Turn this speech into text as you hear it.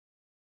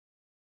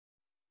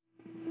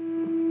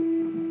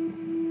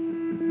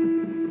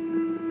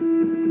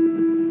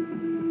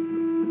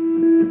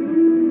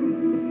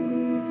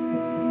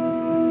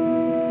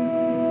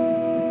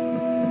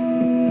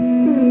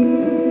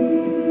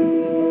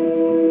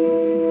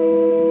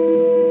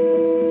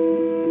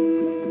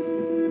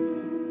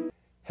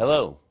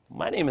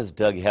name is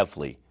Doug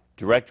Heffley,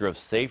 Director of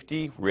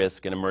Safety,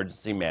 Risk, and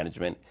Emergency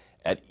Management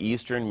at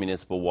Eastern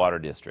Municipal Water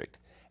District,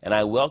 and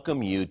I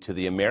welcome you to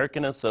the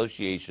American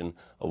Association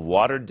of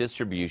Water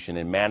Distribution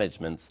and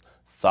Management's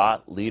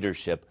Thought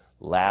Leadership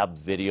Lab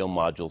Video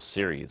Module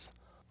Series.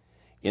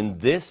 In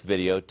this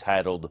video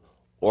titled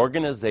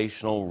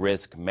Organizational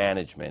Risk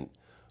Management,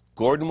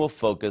 Gordon will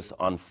focus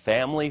on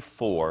Family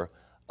 4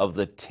 of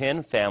the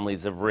 10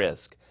 families of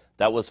risk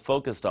that was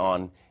focused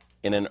on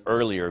in an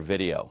earlier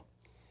video.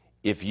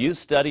 If you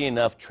study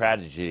enough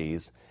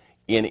tragedies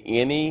in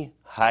any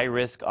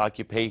high-risk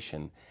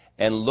occupation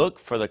and look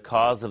for the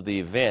cause of the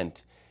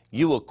event,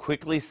 you will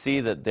quickly see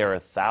that there are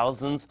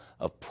thousands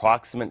of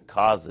proximate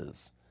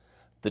causes.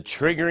 The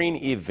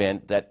triggering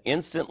event that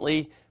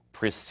instantly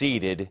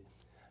preceded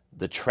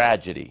the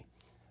tragedy.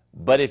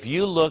 But if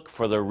you look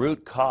for the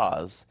root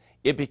cause,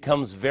 it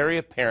becomes very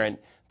apparent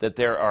that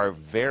there are a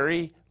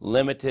very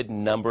limited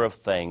number of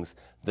things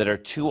that are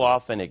too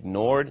often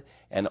ignored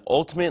and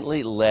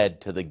ultimately led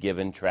to the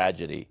given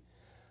tragedy.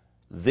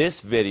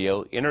 This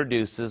video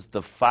introduces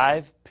the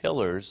 5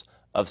 pillars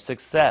of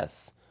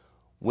success.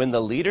 When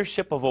the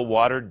leadership of a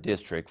water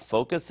district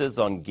focuses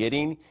on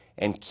getting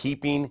and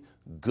keeping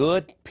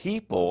good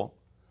people,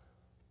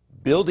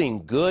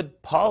 building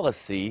good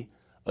policy,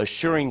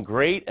 assuring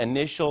great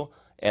initial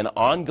and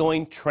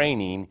ongoing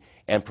training,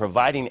 and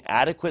providing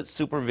adequate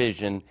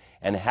supervision,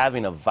 and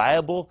having a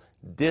viable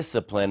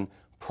discipline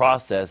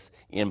process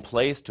in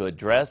place to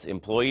address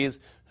employees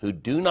who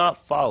do not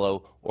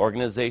follow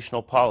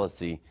organizational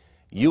policy,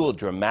 you will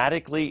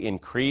dramatically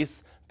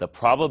increase the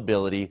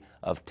probability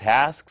of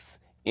tasks,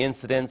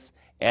 incidents,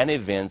 and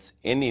events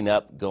ending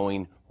up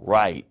going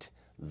right,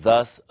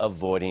 thus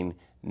avoiding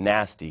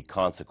nasty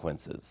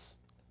consequences.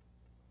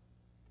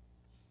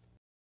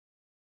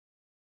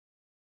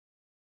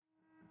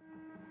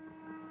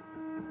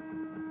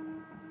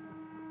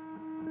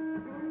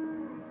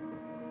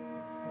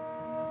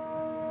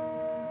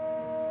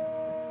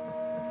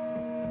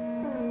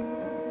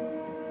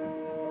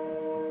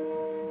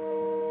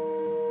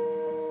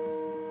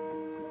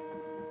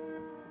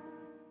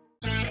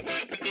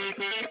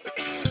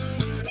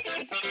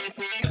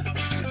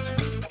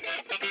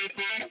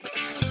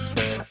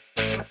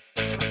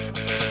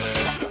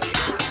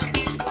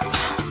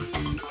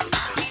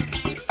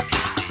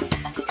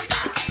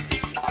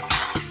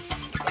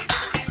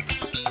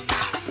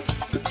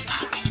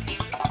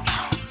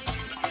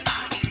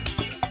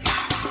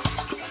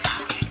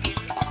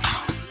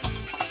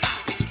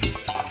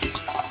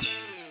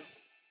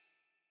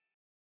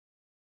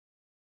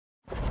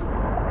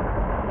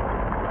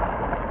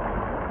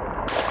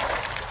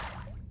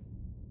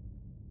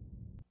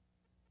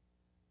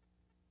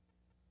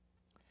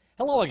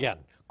 Hello again,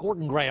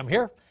 Gordon Graham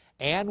here,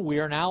 and we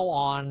are now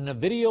on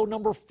video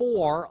number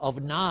 4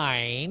 of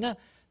 9.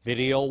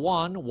 Video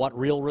 1, what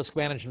real risk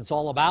management's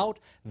all about.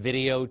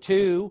 Video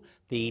 2,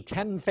 the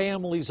 10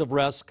 families of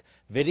risk.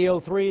 Video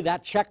 3,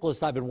 that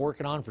checklist I've been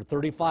working on for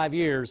 35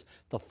 years,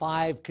 the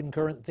 5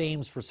 concurrent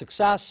themes for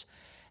success.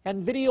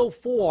 And video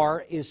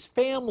 4 is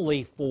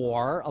family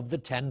 4 of the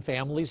 10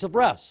 families of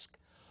risk.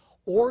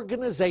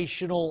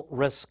 Organizational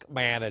risk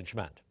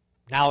management.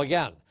 Now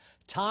again,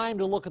 time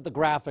to look at the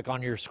graphic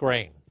on your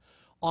screen.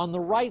 On the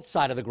right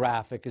side of the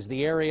graphic is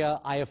the area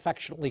I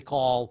affectionately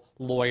call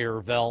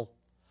Lawyerville.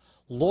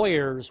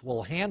 Lawyers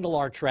will handle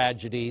our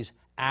tragedies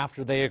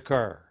after they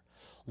occur.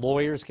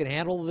 Lawyers can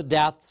handle the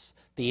deaths,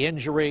 the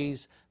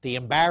injuries, the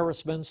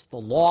embarrassments, the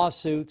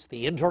lawsuits,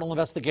 the internal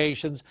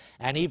investigations,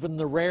 and even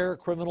the rare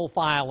criminal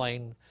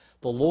filing.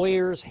 The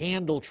lawyers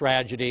handle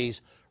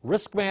tragedies,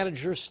 risk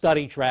managers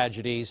study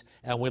tragedies,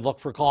 and we look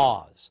for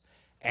cause.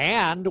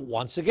 And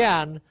once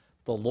again,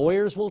 the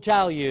lawyers will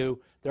tell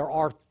you there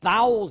are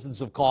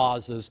thousands of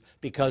causes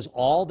because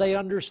all they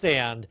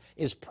understand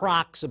is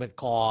proximate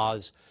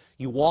cause.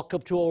 You walk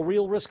up to a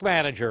real risk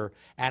manager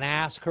and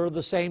ask her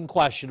the same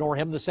question or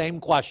him the same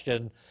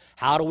question,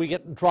 how do we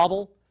get in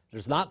trouble?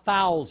 There's not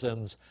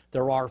thousands.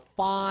 There are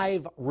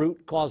 5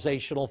 root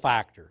causational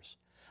factors.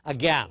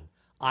 Again,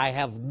 I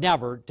have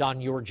never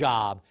done your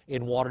job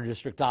in water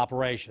district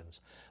operations,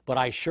 but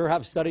I sure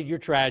have studied your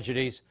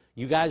tragedies.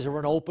 You guys are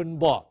an open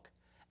book.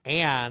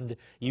 And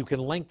you can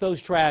link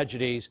those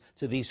tragedies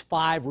to these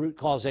 5 root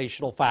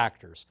causational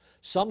factors.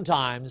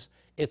 Sometimes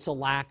it's a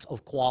lack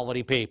of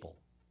quality people.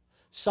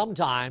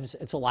 Sometimes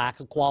it's a lack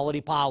of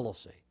quality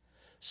policy.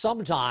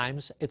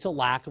 Sometimes it's a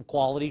lack of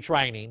quality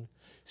training.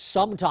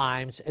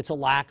 Sometimes it's a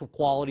lack of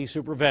quality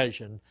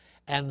supervision.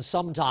 And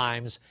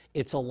sometimes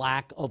it's a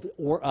lack of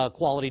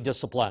quality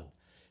discipline.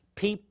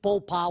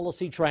 People,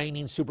 policy,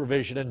 training,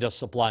 supervision, and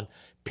discipline.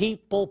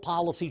 People,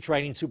 policy,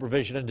 training,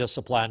 supervision, and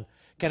discipline.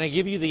 Can I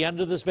give you the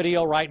end of this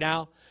video right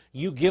now?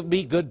 You give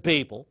me good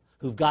people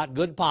who've got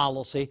good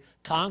policy,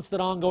 constant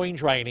ongoing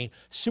training,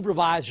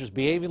 supervisors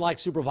behaving like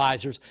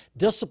supervisors,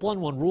 discipline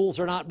when rules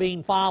are not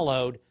being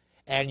followed,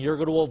 and you're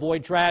going to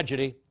avoid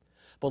tragedy.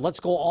 But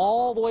let's go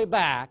all the way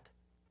back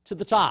to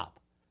the top.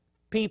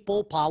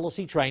 People,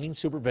 policy, training,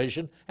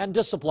 supervision, and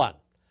discipline.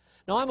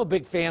 Now, I'm a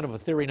big fan of a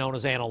theory known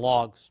as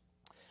analogs.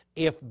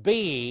 If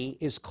B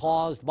is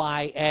caused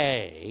by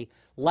A,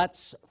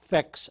 let's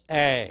fix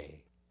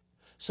A.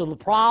 So the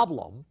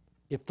problem,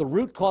 if the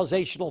root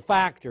causational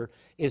factor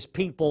is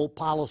people,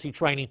 policy,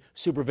 training,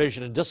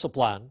 supervision, and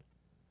discipline,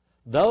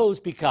 those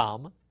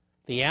become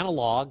the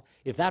analog.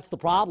 If that's the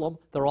problem,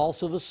 they're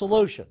also the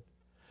solution.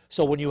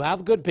 So when you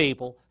have good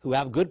people who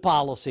have good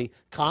policy,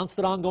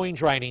 constant ongoing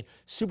training,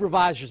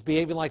 supervisors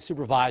behaving like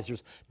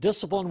supervisors,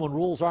 discipline when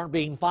rules aren't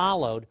being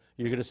followed,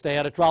 you're going to stay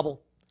out of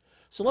trouble.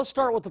 So let's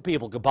start with the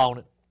people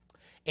component.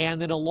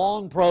 And in a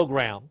long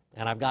program,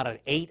 and I've got an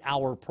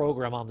 8-hour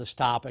program on this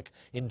topic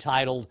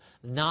entitled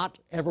Not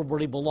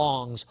Everybody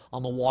Belongs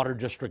on the Water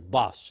District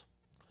Bus.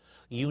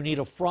 You need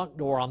a front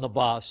door on the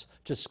bus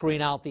to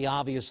screen out the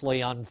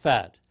obviously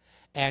unfed.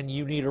 And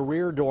you need a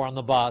rear door on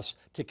the bus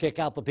to kick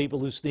out the people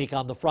who sneak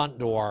on the front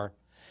door.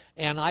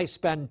 And I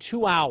spend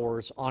 2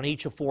 hours on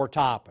each of 4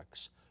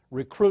 topics: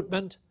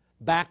 recruitment,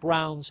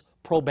 backgrounds,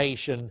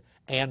 probation,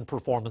 and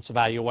performance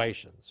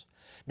evaluations.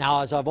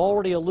 Now, as I've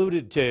already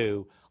alluded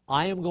to,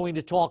 I am going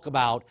to talk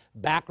about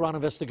background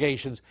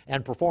investigations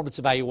and performance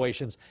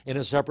evaluations in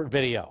a separate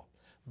video.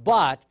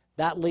 But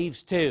that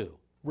leaves 2,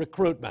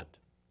 recruitment.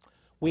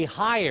 We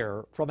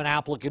hire from an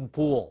applicant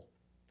pool.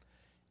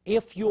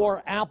 If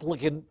your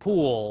applicant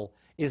pool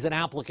is an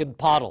applicant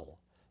puddle,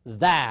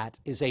 that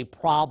is a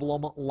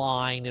problem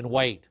lying in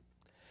wait.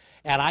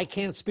 And I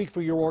can't speak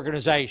for your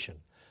organization,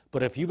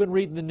 but if you've been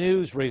reading the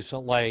news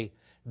recently,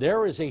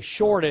 there is a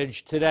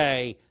shortage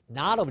today,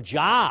 not of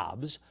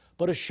jobs,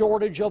 but a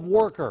shortage of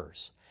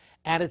workers.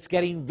 And it's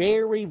getting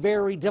very,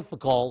 very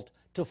difficult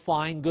to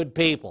find good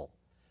people.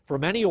 For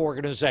many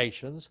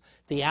organizations,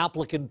 the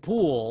applicant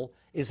pool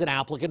is an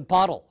applicant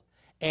puddle.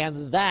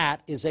 And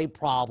that is a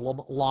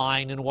problem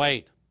lying in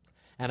wait.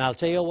 And I'll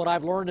tell you what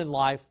I've learned in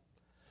life.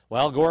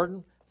 Well,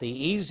 Gordon, the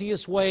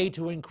easiest way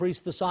to increase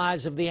the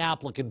size of the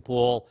applicant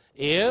pool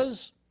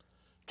is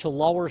to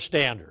lower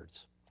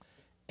standards.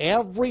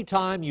 Every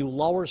time you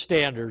lower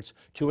standards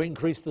to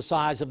increase the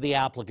size of the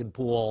applicant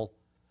pool,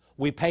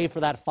 we pay for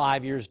that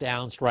 5 years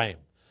downstream.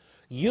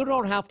 You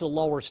don't have to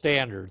lower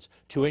standards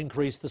to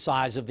increase the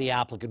size of the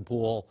applicant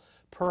pool.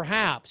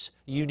 Perhaps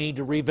you need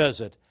to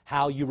revisit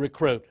how you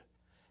recruit.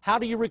 How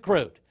do you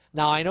recruit?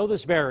 Now, I know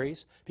this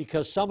varies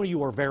because some of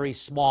you are very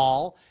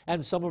small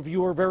and some of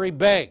you are very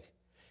big.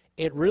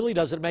 It really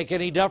doesn't make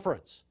any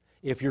difference.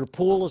 If your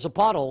pool is a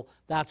puddle,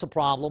 that's a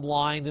problem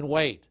lying in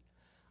wait.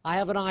 I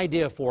have an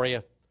idea for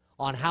you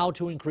on how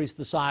to increase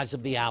the size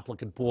of the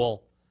applicant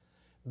pool.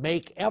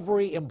 Make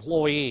every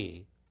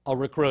employee a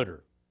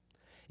recruiter.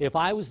 If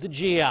I was the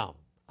GM,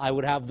 I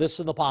would have this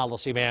in the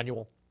policy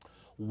manual.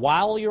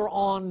 While you're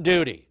on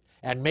duty,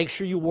 and make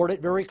sure you word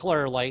it very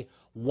clearly,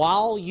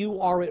 while you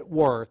are at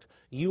work,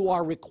 you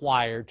are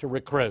required to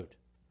recruit.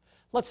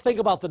 Let's think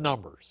about the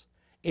numbers.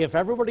 If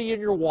everybody in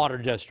your water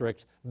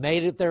district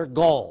made it their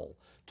goal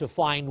to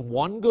find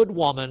one good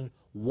woman,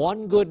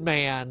 one good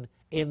man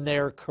in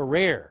their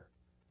career,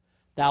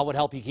 that would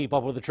help you keep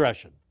up with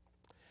attrition.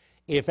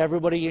 If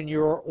everybody in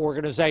your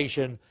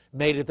organization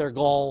made it their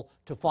goal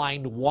to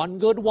find one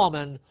good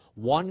woman,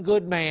 one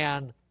good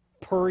man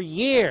per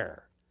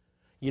year,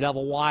 you'd have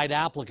a wide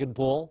applicant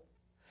pool.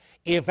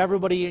 If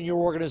everybody in your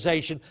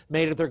organization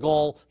made it their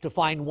goal to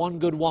find one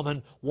good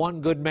woman, one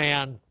good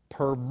man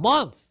per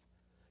month,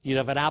 you'd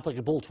have an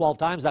applicant pool 12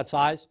 times that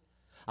size.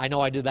 I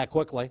know I did that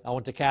quickly. I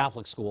went to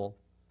Catholic school.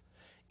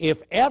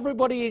 If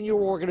everybody in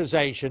your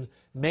organization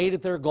made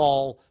it their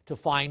goal to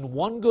find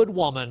one good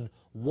woman,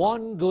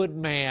 one good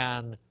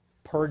man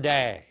per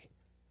day,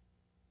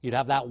 you'd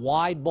have that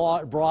wide,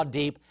 broad,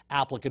 deep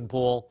applicant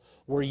pool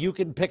where you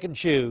can pick and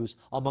choose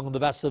among the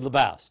best of the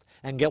best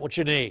and get what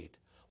you need.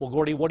 Well,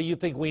 Gordy, what do you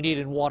think we need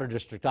in water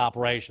district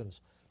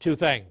operations? 2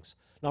 things.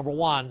 Number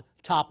 1,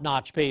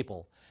 top-notch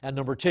people. And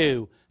number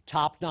 2,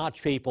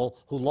 top-notch people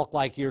who look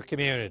like your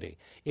community.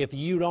 If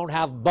you don't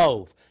have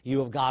both, you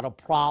have got a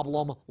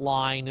problem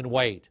lying in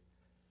wait.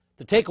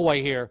 The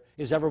takeaway here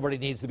is everybody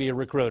needs to be a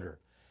recruiter.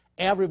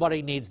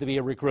 Everybody needs to be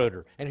a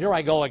recruiter. And here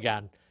I go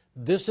again.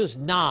 This is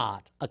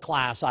not a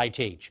class I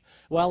teach.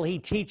 Well, he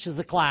teaches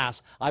the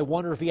class. I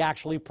wonder if he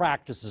actually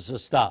practices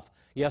this stuff.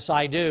 Yes,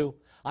 I do.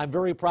 I'm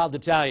very proud to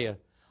tell you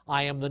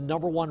I am the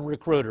 #1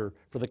 recruiter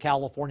for the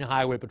California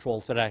Highway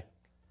Patrol today.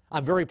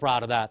 I'm very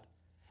proud of that.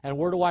 And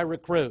where do I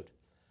recruit?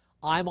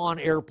 I'm on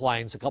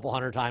airplanes a couple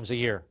hundred times a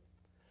year.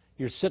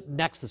 You're sitting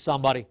next to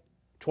somebody,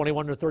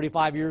 21 to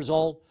 35 years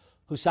old,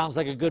 who sounds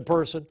like a good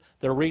person.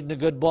 They're reading a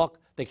good book.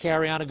 They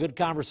carry on a good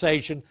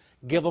conversation.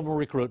 Give them a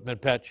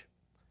recruitment pitch.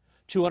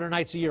 200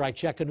 nights a year, I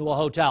check into a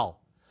hotel.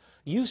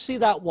 You see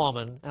that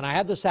woman, and I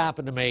had this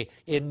happen to me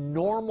in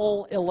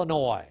Normal,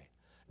 Illinois.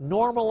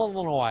 Normal,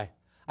 Illinois.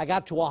 I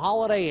got to a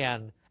Holiday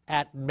Inn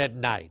at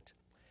midnight,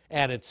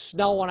 and it's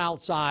snowing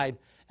outside,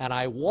 and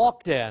I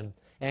walked in,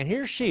 and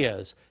here she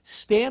is,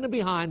 standing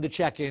behind the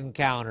check-in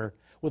counter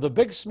with a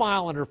big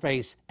smile on her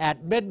face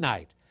at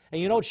midnight.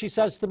 And you know what she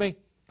says to me?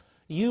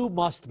 "You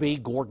must be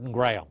Gordon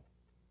Graham."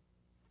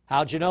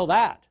 How'd you know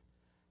that?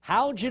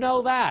 How'd you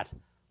know that?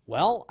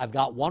 Well, I've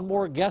got one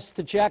more guest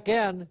to check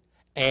in,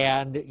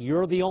 And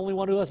you're the only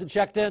one who hasn't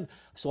checked in,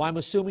 so I'm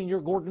assuming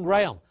you're Gordon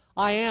Graham.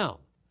 I am.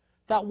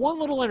 That one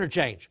little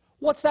interchange,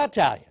 what's that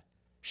tell you?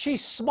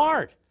 She's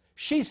smart.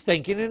 She's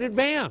thinking in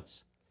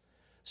advance.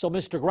 So,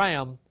 Mr.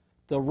 Graham,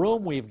 the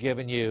room we've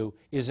given you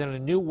is in a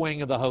new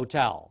wing of the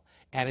hotel,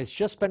 and it's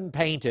just been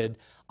painted.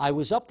 I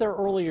was up there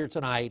earlier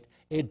tonight.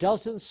 It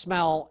doesn't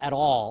smell at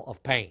all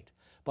of paint,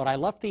 but I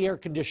left the air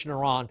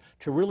conditioner on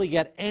to really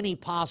get any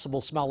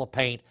possible smell of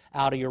paint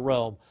out of your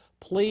room.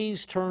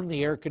 Please turn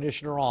the air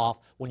conditioner off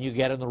when you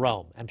get in the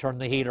room and turn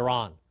the heater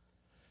on.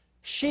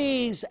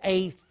 She's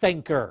a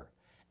thinker,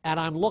 and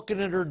I'm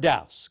looking at her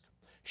desk.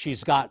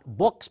 She's got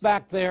books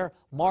back there,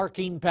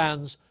 marking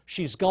pens.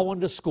 She's going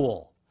to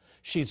school.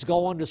 She's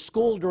going to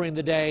school during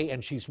the day,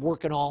 and she's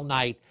working all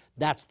night.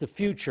 That's the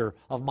future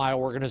of my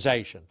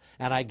organization.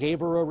 And I gave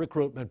her a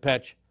recruitment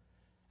pitch,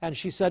 and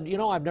she said, you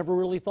know, I've never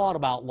really thought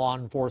about law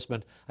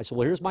enforcement. I said,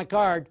 well, here's my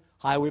card.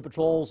 Highway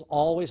Patrol's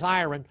always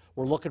hiring.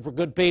 We're looking for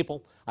good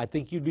people. I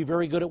think you'd be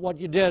very good at what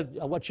you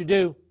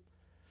do.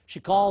 She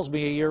calls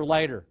me a year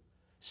later.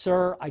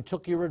 Sir, I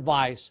took your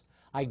advice.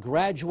 I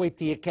graduate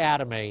the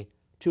academy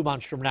 2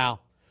 months from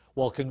now.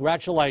 Well,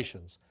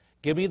 congratulations.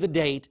 Give me the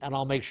date, and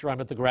I'll make sure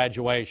I'm at the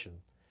graduation.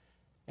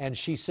 And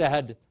she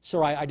said,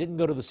 sir, I didn't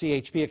go to the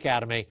CHP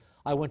Academy.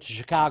 I went to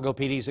Chicago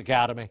PD's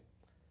Academy.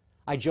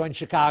 I joined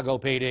Chicago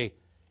PD.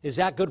 Is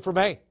that good for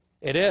me?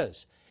 It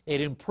is.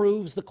 It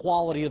improves the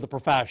quality of the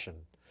profession.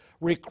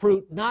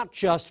 Recruit not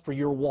just for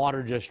your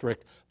water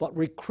district, but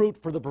recruit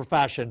for the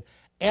profession.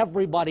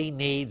 Everybody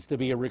needs to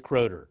be a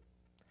recruiter.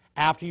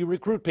 After you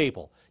recruit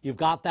people, you've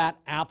got that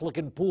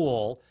applicant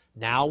pool.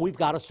 Now we've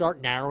got to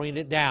start narrowing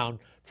it down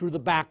through the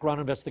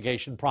background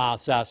investigation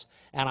process,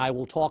 and I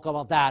will talk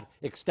about that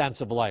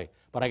extensively.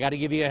 But I got to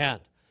give you a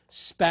hint.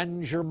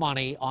 Spend your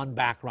money on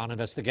background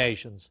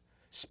investigations.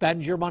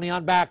 Spend your money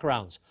on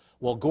backgrounds.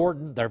 Well,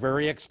 Gordon, they're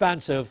very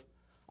expensive.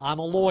 I'm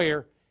a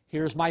lawyer.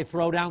 Here's my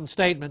throwdown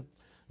statement.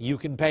 You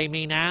can pay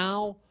me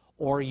now,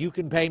 or you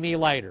can pay me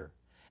later.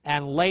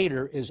 And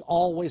later is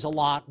always a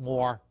lot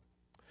more.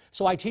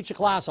 So I teach a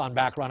class on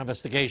background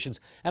investigations,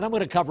 and I'm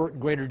going to cover it in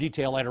greater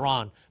detail later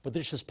on, but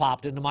this just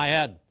popped into my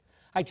head.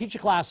 I teach a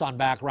class on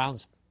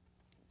backgrounds,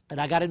 and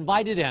I got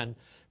invited in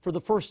for the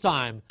first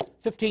time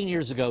 15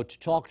 years ago to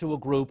talk to a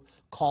group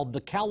called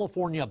the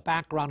California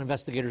Background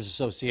Investigators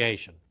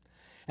Association.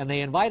 And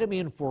they invited me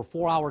in for a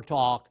 4-hour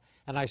talk,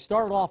 and I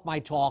started off my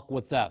talk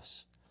with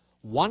this.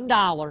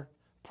 $1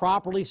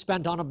 properly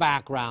spent on a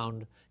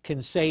background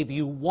can save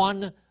you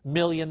 $1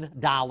 million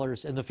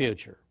in the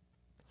future.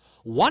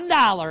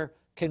 $1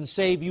 can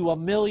save you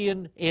 $1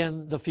 million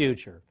in the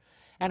future.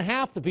 And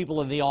half the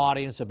people in the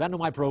audience have been to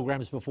my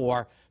programs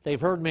before. They've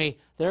heard me,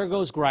 there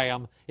goes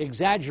Graham,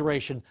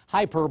 exaggeration,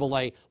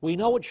 hyperbole. We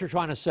know what you're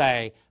trying to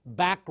say.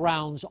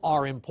 Backgrounds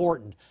are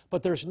important,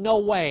 but there's no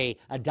way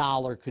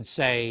 $1 could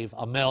save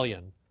 $1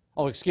 million.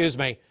 Oh, excuse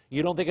me,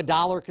 you don't think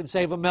 $1 can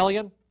save $1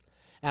 million?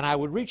 And I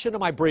would reach into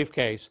my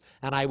briefcase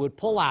and I would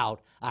pull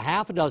out a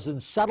half a dozen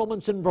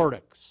settlements and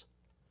verdicts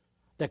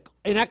that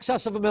in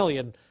excess of $1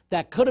 million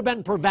that could have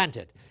been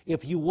prevented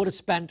if you would have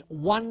spent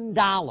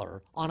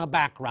 $1 on a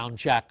background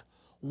check.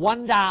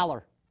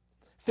 $1.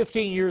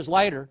 15 years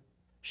later,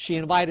 she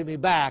invited me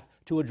back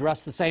to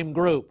address the same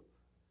group.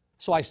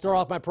 So I start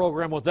off my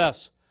program with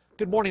this.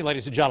 Good morning,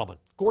 ladies and gentlemen.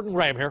 Gordon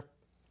Graham here.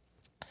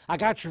 I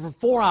got you for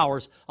 4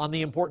 hours on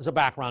the importance of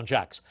background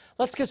checks.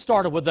 Let's get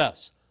started with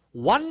this.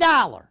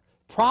 $1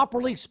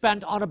 properly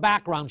spent on a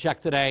background check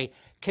today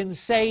can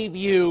save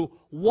you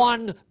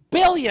 $1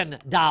 billion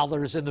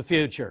in the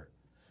future.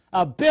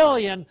 $1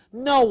 billion?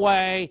 No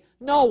way.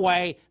 No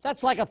way.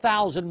 That's like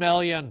 1,000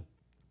 million.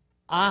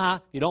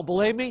 You don't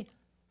believe me?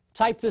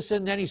 Type this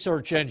in any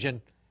search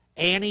engine.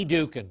 Annie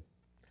Dookhan.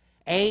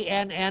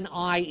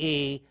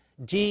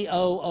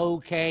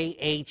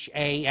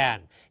 ANNIEDOOKHAN.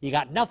 You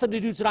got nothing to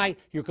do tonight.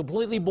 You're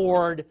completely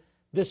bored.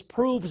 This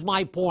proves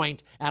my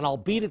point, and I'll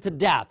beat it to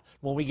death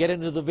when we get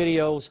into the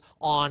videos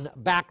on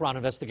background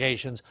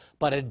investigations,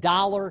 but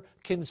 $1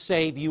 can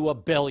save you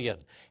 $1 billion.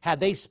 Had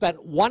they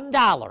spent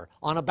 $1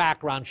 on a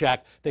background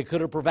check, they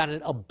could have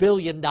prevented $1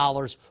 billion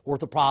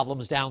worth of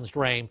problems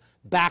downstream.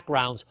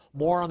 Backgrounds,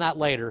 more on that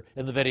later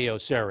in the video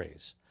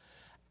series.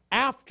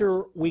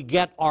 After we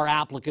get our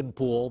applicant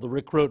pool, the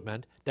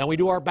recruitment, then we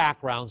do our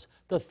backgrounds.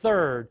 The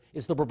third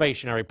is the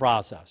probationary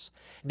process.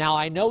 Now,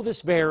 I know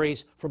this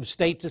varies from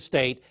state to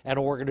state and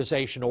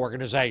organization to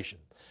organization.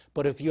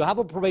 But if you have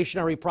a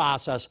probationary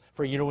process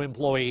for your new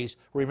employees,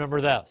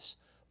 remember this.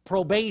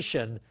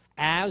 Probation,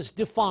 as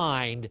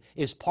defined,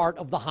 is part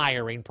of the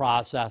hiring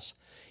process.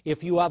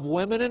 If you have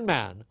women and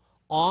men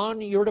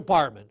on your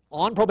department,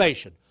 on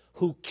probation,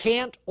 who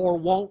can't or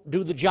won't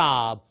do the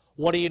job,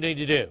 what do you need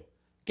to do?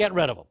 Get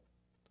rid of them.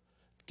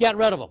 Get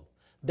rid of them.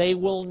 They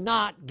will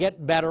not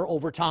get better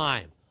over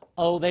time.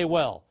 Oh, they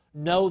will.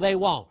 No, they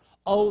won't.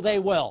 Oh, they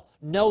will.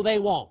 No, they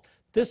won't.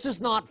 This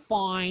is not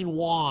fine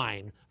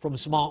wine from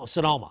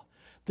Sonoma.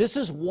 This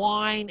is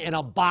wine in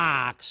a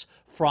box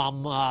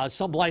from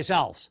someplace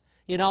else.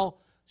 You know,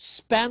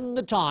 spend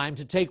the time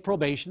to take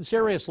probation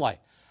seriously.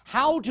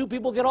 How do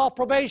people get off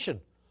probation?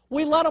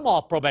 We let them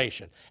off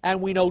probation,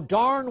 and we know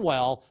darn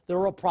well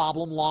they're a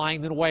problem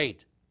lying in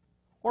wait.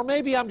 Or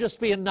maybe I'm just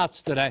being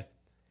nuts today.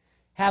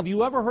 Have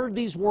you ever heard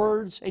these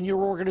words in your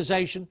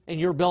organization, in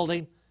your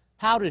building?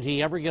 How did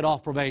he ever get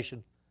off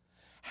probation?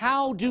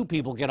 How do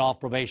people get off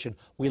probation?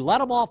 We let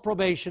them off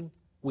probation.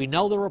 We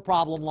know they're a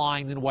problem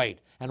lying in wait.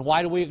 And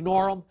why do we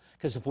ignore them?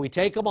 Because if we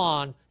take them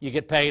on, you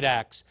get paid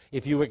X.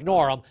 If you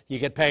ignore them, you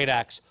get paid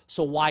X.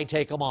 So why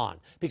take them on?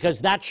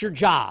 Because that's your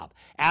job.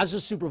 As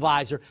a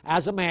supervisor,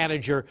 as a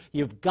manager,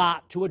 you've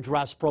got to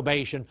address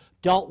probation.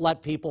 Don't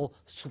let people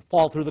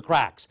fall through the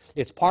cracks.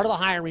 It's part of the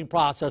hiring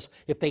process.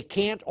 If they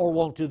can't or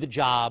won't do the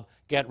job,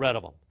 get rid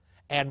of them.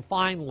 And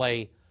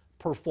finally,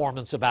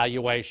 performance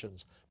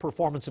evaluations.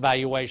 Performance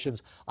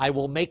evaluations. I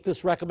will make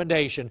this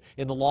recommendation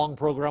in the long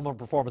program of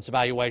performance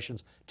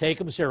evaluations. Take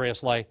them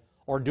seriously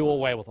or do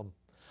away with them.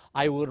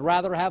 I would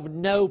rather have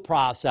no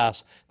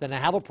process than to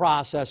have a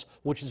process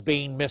which is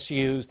being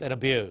misused and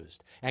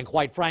abused. And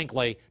quite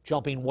frankly,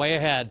 jumping way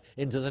ahead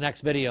into the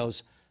next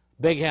videos,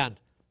 big hint,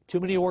 too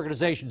many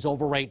organizations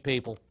overrate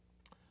people.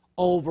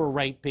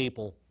 Overrate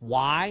people.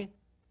 Why?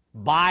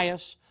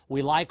 Bias.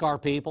 We like our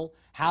people.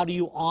 How do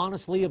you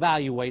honestly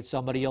evaluate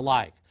somebody you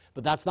like?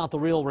 But that's not the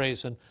real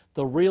reason.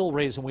 The real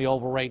reason we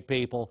overrate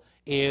people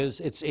is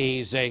it's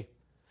easy.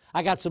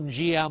 I got some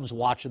GMs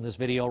watching this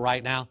video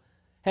right now.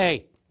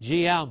 Hey,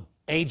 GM,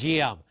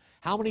 AGM,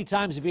 how many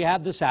times have you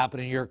had this happen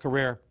in your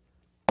career?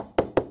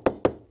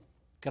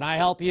 Can I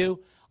help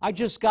you? I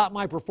just got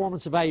my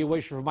performance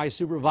evaluation from my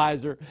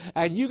supervisor,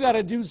 and you got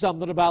to do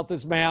something about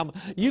this, ma'am.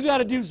 You got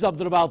to do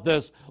something about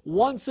this.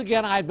 Once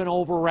again, I've been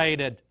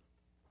overrated.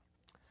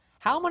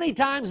 How many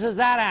times has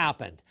that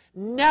happened?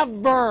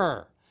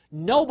 Never.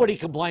 Nobody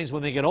complains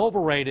when they get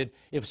overrated.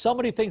 If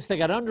somebody thinks they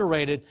got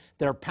underrated,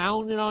 they're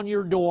pounding on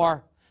your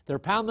door. They're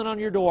pounding on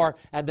your door,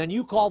 and then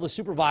you call the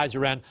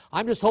supervisor in.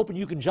 I'm just hoping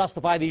you can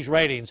justify these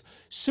ratings.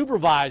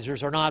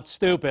 Supervisors are not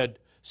stupid.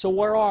 So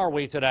where are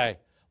we today?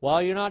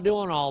 Well, you're not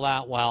doing all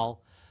that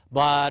well,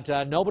 but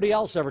nobody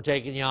else ever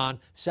taken you on.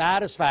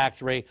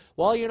 Satisfactory.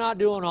 Well, you're not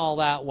doing all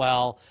that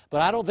well,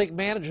 but I don't think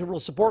management will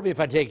support me if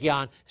I take you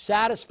on.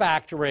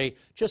 Satisfactory.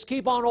 Just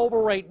keep on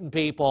overrating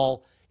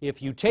people. If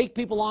you take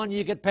people on,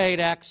 you get paid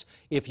X.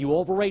 If you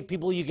overrate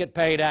people, you get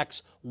paid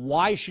X.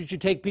 Why should you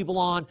take people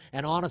on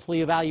and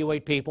honestly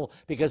evaluate people?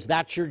 Because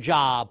that's your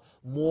job.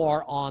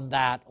 More on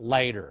that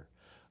later.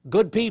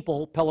 Good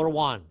people, pillar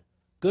 1.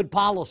 Good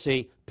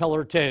policy,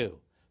 pillar 2.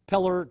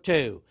 Pillar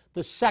 2.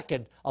 The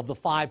second of the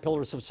 5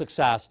 pillars of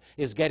success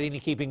is getting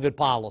and keeping good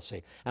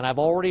policy. And I've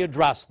already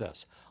addressed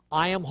this.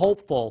 I am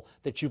hopeful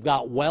that you've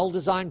got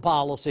well-designed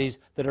policies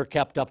that are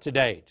kept up to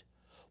date.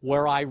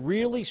 Where I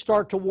really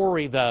start to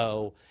worry,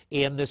 though,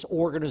 in this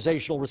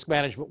organizational risk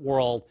management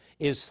world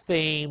is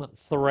theme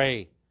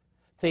 3.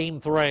 Theme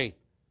 3,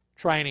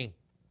 training.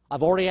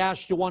 I've already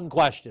asked you one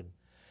question.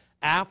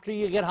 After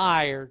you get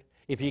hired,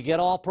 if you get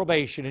off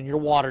probation in your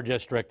water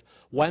district,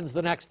 when's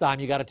the next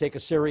time you got to take a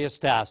serious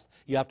test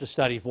you have to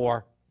study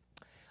for?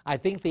 I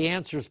think the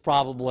answer is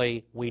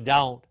probably we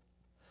don't.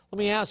 Let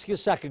me ask you a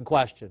second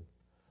question.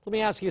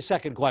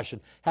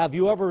 Have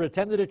you ever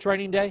attended a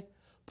training day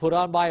put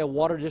on by a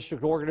water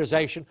district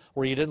organization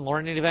where you didn't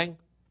learn anything?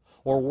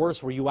 Or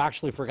worse, where you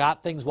actually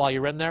forgot things while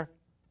you're in there?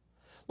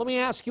 Let me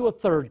ask you a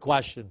third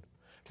question.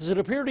 Does it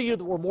appear to you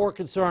that we're more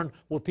concerned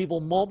with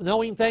people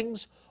knowing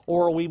things,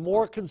 or are we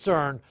more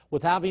concerned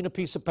with having a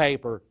piece of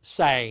paper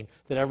saying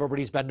that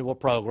everybody's been to a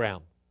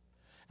program?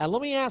 And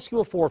let me ask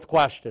you a fourth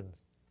question.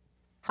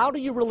 How do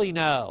you really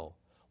know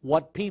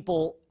what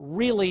people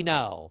really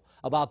know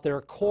about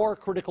their core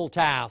critical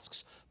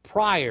tasks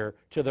prior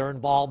to their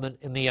involvement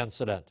in the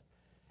incident?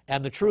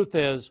 And the truth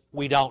is,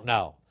 we don't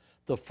know.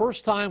 The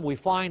first time we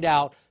find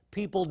out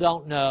people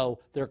don't know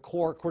their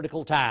core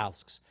critical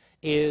tasks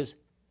is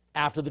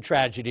after the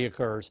tragedy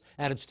occurs,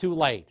 and it's too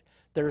late.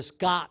 There's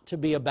got to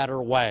be a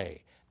better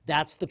way.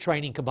 That's the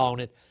training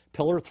component,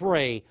 pillar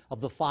 3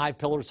 of the 5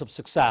 pillars of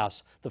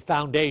success, the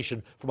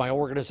foundation for my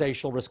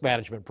organizational risk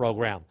management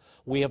program.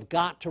 We have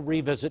got to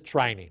revisit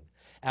training,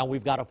 and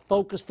we've got to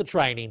focus the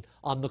training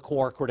on the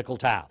core critical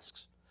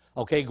tasks.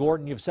 Okay,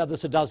 Gordon, you've said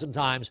this a dozen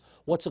times.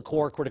 What's a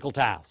core critical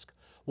task?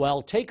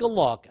 Well, take a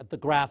look at the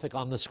graphic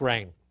on the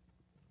screen.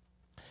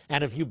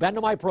 And if you've been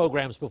to my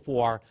programs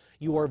before,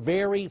 you are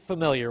very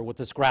familiar with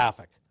this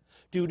graphic.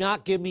 Do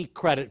not give me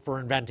credit for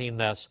inventing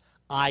this.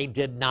 I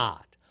did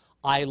not.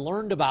 I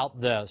learned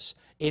about this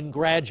in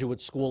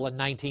graduate school in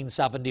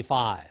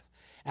 1975.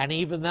 And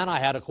even then I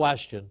had a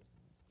question.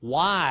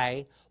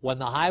 Why, when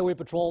the Highway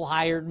Patrol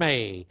hired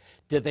me,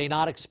 did they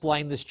not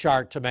explain this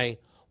chart to me?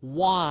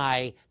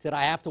 Why did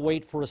I have to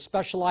wait for a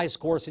specialized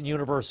course in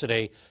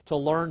university to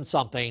learn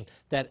something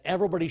that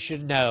everybody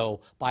should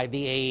know by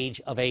the age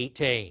of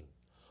 18?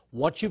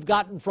 What you've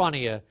got in front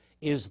of you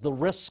is the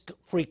risk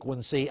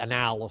frequency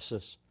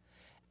analysis.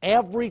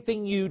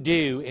 Everything you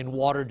do in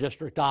water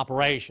district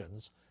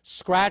operations,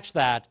 scratch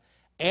that,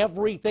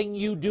 everything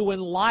you do in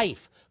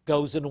life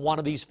goes in one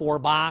of these 4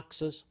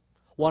 boxes.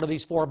 One of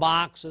these 4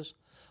 boxes.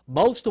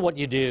 Most of what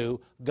you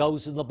do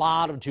goes in the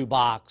bottom two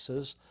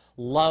boxes.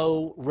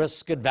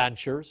 Low-risk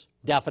adventures,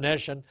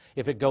 definition,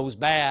 if it goes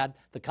bad,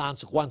 the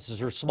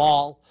consequences are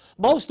small.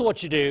 Most of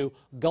what you do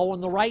go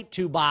in the right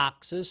two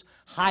boxes.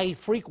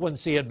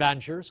 High-frequency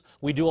adventures,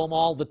 we do them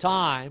all the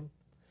time.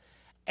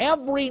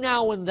 Every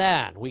now and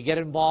then, we get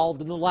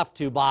involved in the left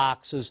two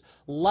boxes.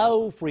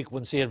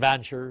 Low-frequency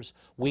adventures,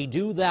 we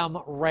do them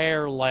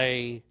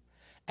rarely.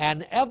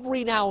 And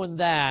every now and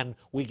then,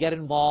 we get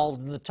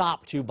involved in the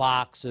top two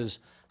boxes.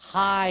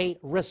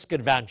 High-risk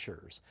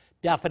adventures,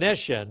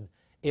 definition,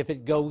 if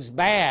it goes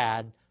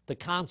bad, the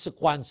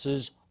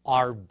consequences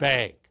are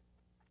big.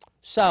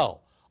 So,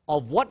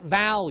 of what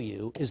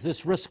value is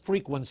this risk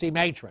frequency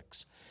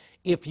matrix?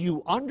 If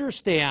you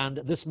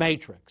understand this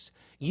matrix,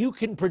 you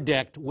can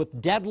predict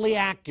with deadly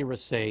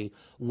accuracy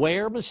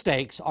where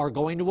mistakes are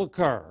going to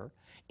occur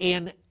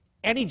in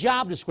any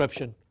job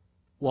description.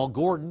 Well,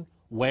 Gordon,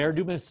 where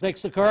do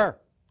mistakes occur?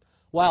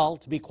 Well,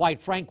 to be quite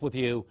frank with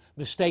you,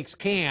 mistakes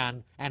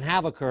can and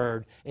have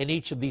occurred in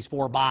each of these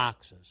four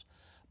boxes.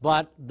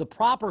 But the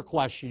proper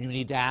question you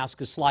need to ask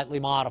is slightly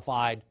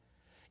modified.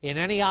 In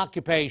any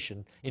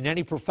occupation, in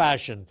any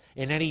profession,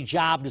 in any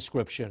job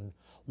description,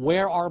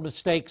 where are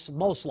mistakes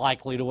most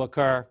likely to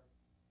occur?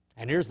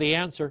 And here's the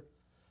answer.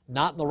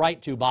 Not in the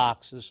right two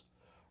boxes.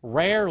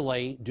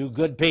 Rarely do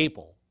good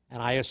people,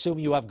 and I assume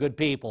you have good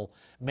people,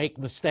 make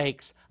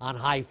mistakes on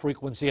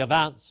high-frequency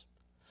events.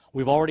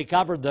 We've already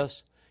covered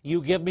this.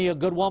 You give me a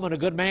good woman, a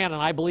good man,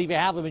 and I believe you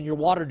have them in your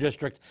water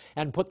district,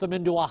 and put them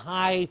into a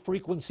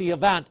high-frequency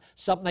event,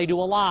 something they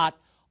do a lot,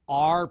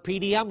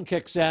 RPDM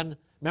kicks in.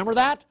 Remember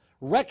that?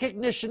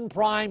 Recognition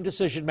prime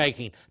decision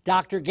making.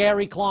 Dr.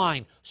 Gary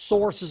Klein,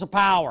 sources of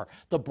power.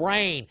 The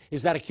brain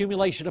is that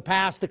accumulation of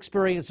past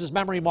experiences,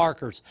 memory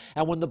markers.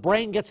 And when the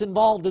brain gets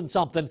involved in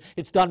something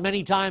it's done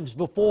many times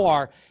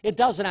before, it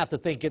doesn't have to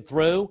think it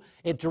through.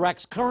 It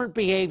directs current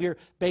behavior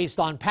based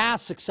on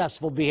past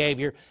successful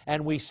behavior,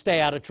 and we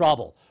stay out of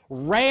trouble.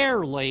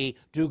 Rarely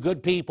do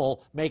good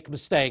people make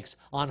mistakes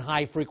on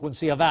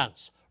high-frequency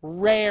events.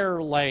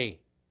 Rarely.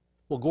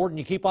 Well, Gordon,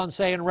 you keep on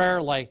saying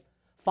rarely.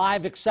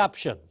 5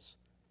 exceptions.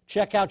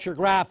 Check out your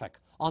graphic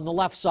on the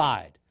left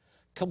side.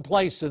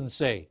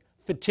 Complacency,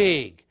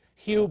 fatigue,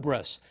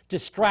 hubris,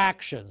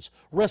 distractions,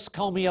 risk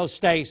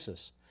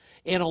homeostasis.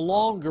 In a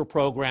longer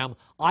program,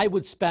 I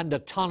would spend a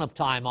ton of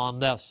time on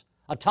this,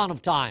 a ton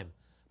of time.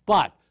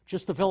 But,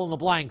 just to fill in the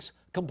blanks,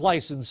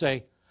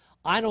 complacency.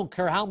 I don't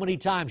care how many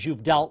times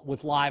you've dealt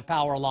with live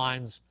power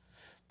lines.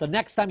 The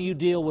next time you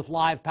deal with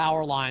live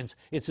power lines,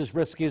 it's as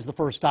risky as the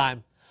first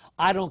time.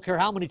 I don't care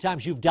how many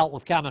times you've dealt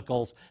with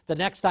chemicals. The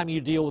next time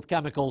you deal with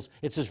chemicals,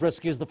 it's as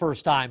risky as the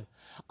first time.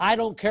 I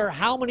don't care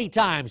how many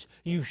times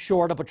you've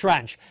shored up a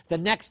trench. The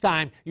next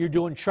time you're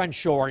doing trench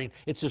shoring,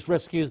 it's as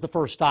risky as the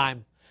first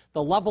time.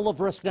 The level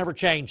of risk never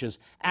changes.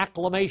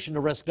 Acclimation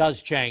to risk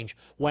does change.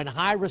 When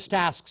high-risk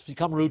tasks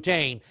become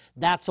routine,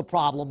 that's a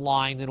problem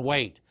lying in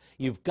wait.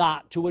 You've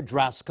got to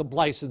address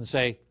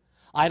complacency.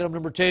 Item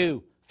number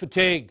 2,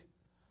 fatigue.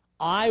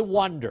 I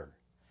wonder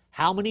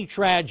how many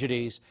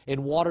tragedies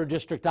in water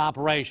district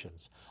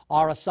operations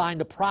are assigned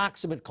a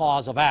proximate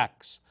cause of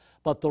X,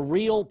 but the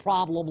real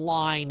problem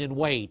lying in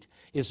wait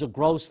is a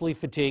grossly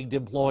fatigued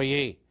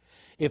employee.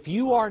 If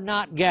you are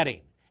not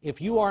getting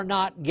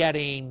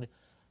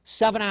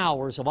 7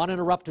 hours of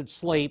uninterrupted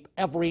sleep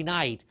every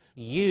night,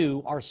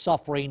 you are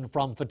suffering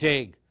from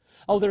fatigue.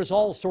 Oh, there's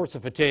all sorts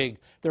of fatigue.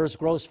 There's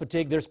gross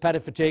fatigue, there's petty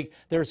fatigue,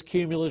 there's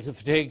cumulative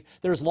fatigue,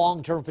 there's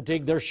long-term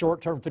fatigue, there's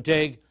short-term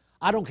fatigue.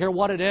 I don't care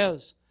what it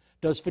is.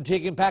 Does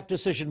fatigue impact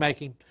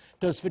decision-making?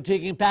 Does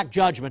fatigue impact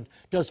judgment?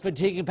 Does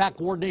fatigue impact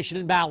coordination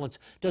and balance?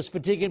 Does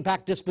fatigue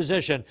impact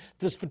disposition?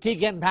 Does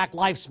fatigue impact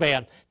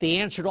lifespan? The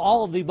answer to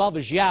all of the above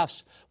is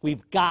yes.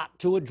 We've got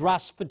to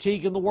address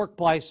fatigue in the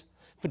workplace.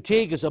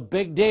 Fatigue is a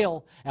big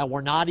deal, and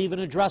we're not even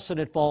addressing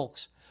it,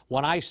 folks.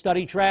 When I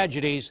study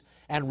tragedies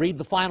and read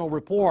the final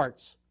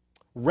reports,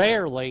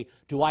 rarely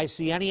do I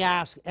see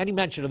any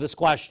mention of this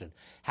question.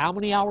 How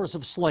many hours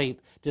of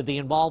sleep did the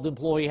involved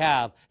employee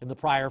have in the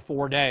prior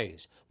 4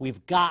 days?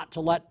 We've got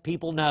to let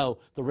people know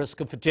the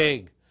risk of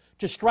fatigue.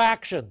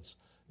 Distractions.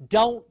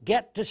 Don't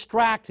get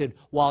distracted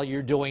while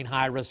you're doing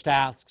high-risk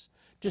tasks.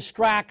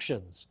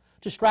 Distractions.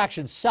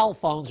 Distractions. Cell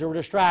phones are a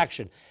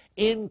distraction.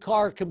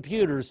 In-car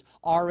computers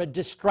are a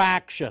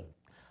distraction.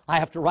 I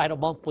have to write a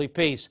monthly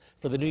piece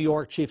for the New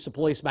York Chiefs of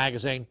Police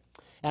magazine,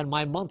 and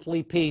my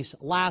monthly piece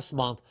last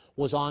month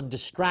was on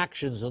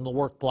distractions in the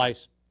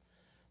workplace.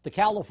 The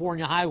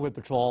California Highway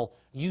Patrol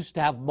used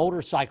to have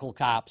motorcycle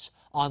cops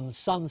on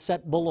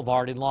Sunset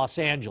Boulevard in Los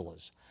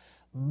Angeles.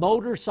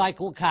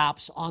 Motorcycle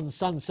cops on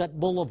Sunset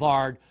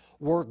Boulevard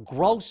were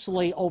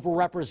grossly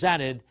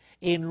overrepresented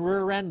in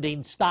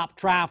rear-ending stop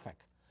traffic.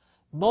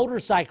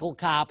 Motorcycle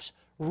cops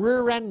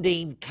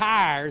rear-ending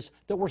cars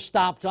that were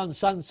stopped on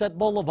Sunset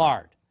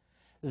Boulevard.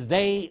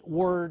 They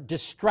were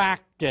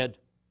distracted.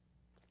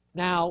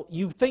 Now,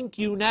 you think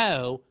you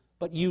know,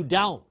 but you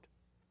don't.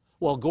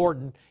 Well,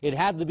 Gordon, it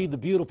had to be the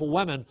beautiful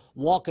women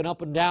walking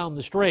up and down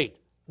the street.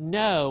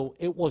 No,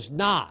 it was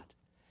not.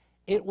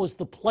 It was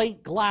the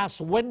plate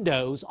glass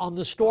windows on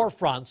the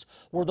storefronts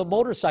where the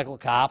motorcycle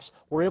cops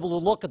were able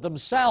to look at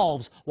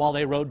themselves while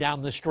they rode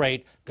down the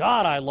street.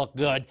 God, I look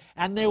good.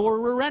 And they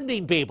were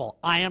rear-ending people.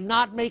 I am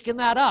not making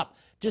that up.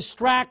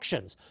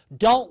 Distractions.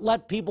 Don't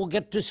let people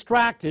get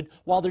distracted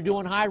while they're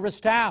doing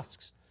high-risk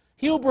tasks.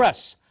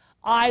 Hubris.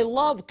 I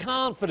love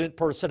confident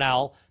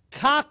personnel.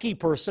 Cocky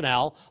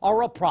personnel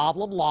are a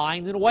problem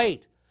lying in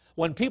wait.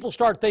 When people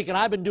start thinking,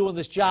 I've been doing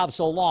this job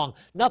so long,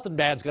 nothing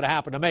bad's going to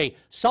happen to me.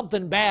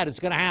 Something bad is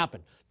going to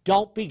happen.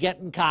 Don't be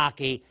getting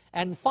cocky.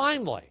 And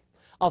finally,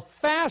 a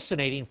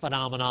fascinating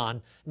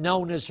phenomenon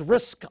known as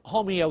risk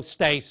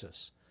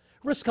homeostasis.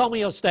 Risk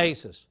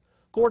homeostasis.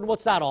 Gordon,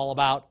 what's that all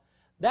about?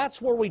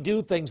 That's where we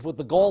do things with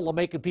the goal of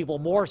making people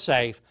more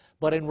safe,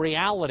 but in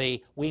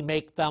reality, we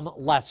make them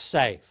less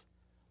safe.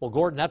 Well,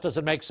 Gordon, that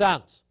doesn't make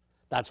sense.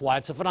 That's why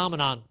it's a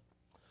phenomenon.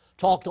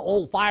 Talk to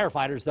old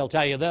firefighters, they'll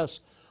tell you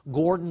this.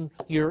 Gordon,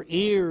 your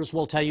ears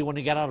will tell you when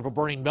you get out of a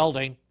burning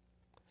building.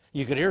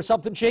 You could hear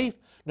something, Chief?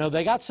 No,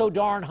 they got so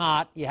darn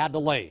hot, you had to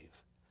leave.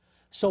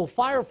 So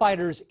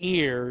firefighters'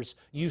 ears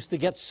used to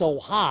get so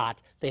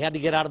hot, they had to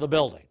get out of the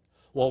building.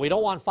 Well, we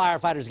don't want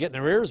firefighters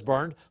getting their ears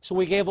burned, so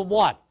we gave them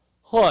what?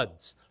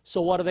 Hoods. So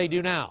what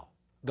do now?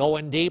 Go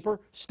in deeper,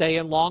 stay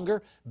in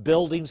longer,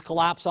 buildings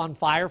collapse on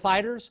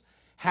firefighters?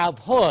 Have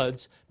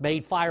hoods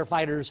made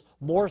firefighters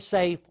more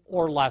safe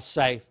or less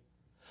safe?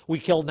 We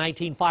killed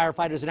 19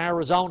 firefighters in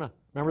Arizona.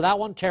 Remember that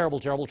one? Terrible,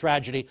 terrible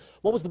tragedy.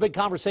 What was the big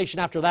conversation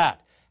after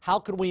that? How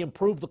can we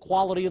improve the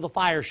quality of the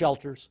fire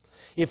shelters?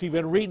 If you've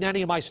been reading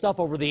any of my stuff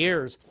over the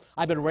years,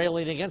 I've been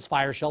railing against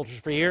fire shelters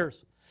for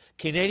years.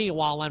 Canadian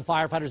wildland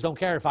firefighters don't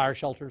carry fire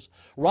shelters.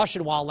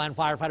 Russian wildland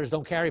firefighters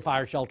don't carry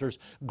fire shelters.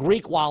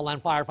 Greek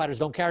wildland firefighters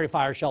don't carry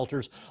fire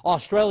shelters.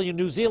 Australian,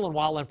 New Zealand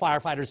wildland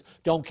firefighters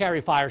don't carry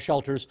fire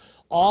shelters.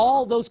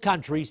 All those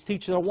countries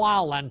teach their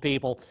wildland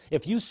people,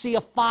 if you see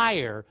a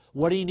fire,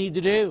 what do you need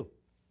to do?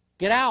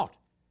 Get out.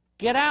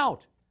 Get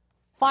out.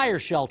 Fire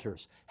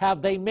shelters.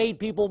 Have they made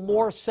people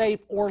more safe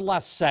or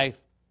less safe?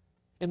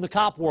 In the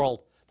cop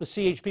world, the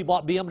CHP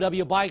bought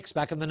BMW bikes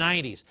back in the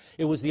 90s.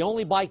 It was the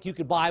only bike you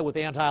could buy with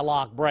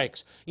anti-lock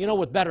brakes. You know,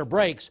 with better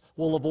brakes,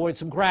 we'll avoid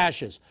some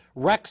crashes.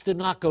 Wrecks did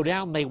not go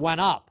down, they went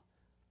up.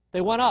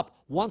 They went up.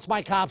 Once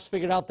my cops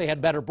figured out they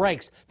had better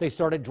brakes, they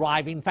started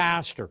driving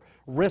faster.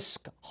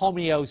 Risk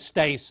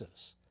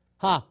homeostasis.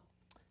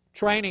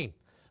 Training.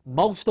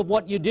 Most of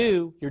what you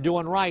do, you're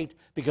doing right,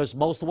 because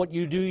most of what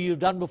you do, you've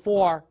done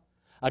before.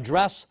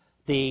 Address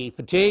the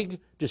fatigue,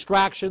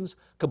 distractions,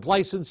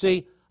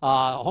 complacency,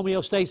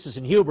 homeostasis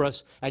and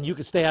hubris, and you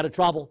can stay out of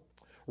trouble.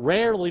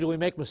 Rarely do we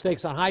make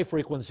mistakes on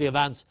high-frequency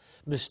events.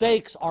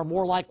 Mistakes are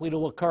more likely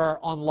to occur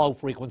on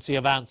low-frequency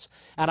events.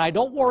 And I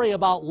don't worry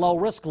about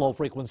low-risk,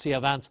 low-frequency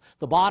events,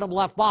 the bottom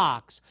left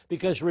box,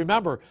 because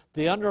remember,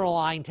 the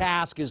underlying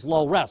task is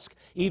low-risk.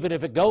 Even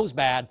if it goes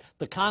bad,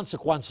 the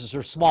consequences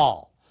are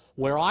small.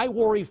 Where I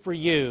worry for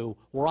you,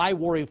 where I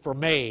worry for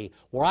me,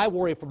 where I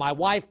worry for my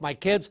wife, my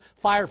kids,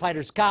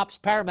 firefighters, cops,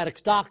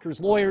 paramedics,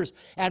 doctors, lawyers,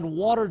 and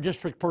water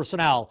district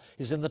personnel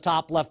is in the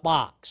top left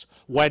box.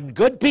 When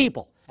good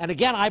people, and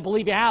again, I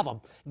believe you have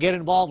them, get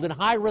involved in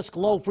high-risk,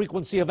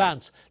 low-frequency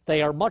events,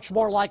 they are much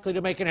more likely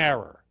to make an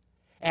error.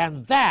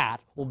 And that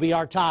will be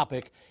our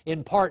topic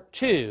in part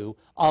 2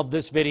 of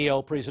this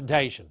video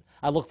presentation.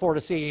 I look forward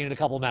to seeing you in a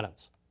couple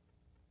minutes.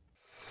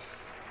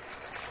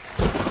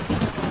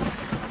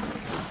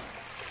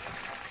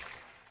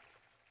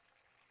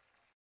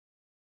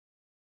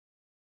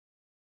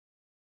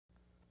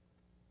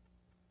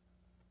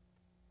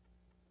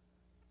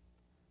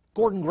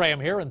 Gordon Graham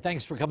here, and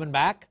thanks for coming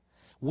back.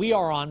 We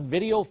are on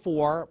video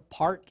 4,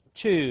 part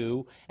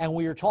 2, and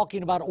we are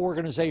talking about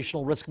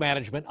organizational risk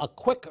management. A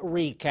quick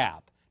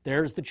recap.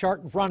 There's the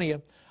chart in front of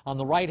you. On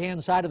the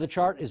right-hand side of the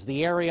chart is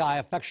the area I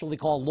affectionately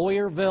call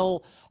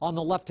Lawyerville. On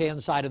the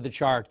left-hand side of the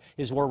chart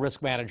is where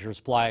risk managers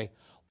play.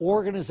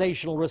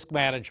 Organizational risk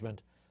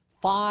management.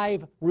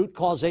 5 root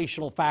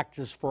causational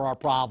factors for our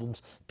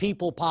problems: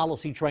 people,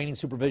 policy, training,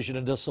 supervision,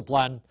 and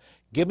discipline.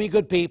 Give me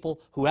good people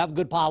who have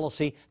good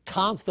policy,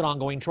 constant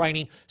ongoing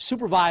training,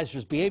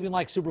 supervisors behaving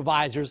like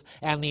supervisors,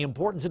 and the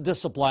importance of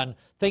discipline.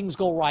 Things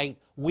go right,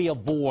 we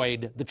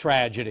avoid the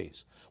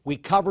tragedies. We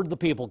covered the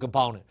people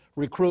component: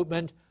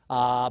 recruitment,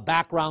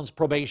 backgrounds,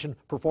 probation,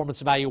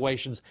 performance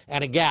evaluations,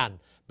 and again,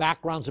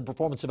 backgrounds and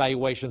performance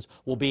evaluations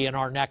will be in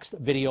our next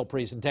video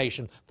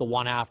presentation, the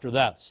one after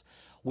this.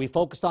 We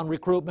focused on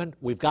recruitment.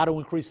 We've got to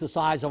increase the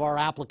size of our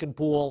applicant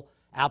pool,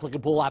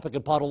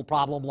 applicant puddle,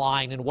 problem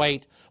line, and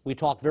weight. We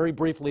talked very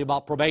briefly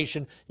about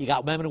probation. You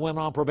got men and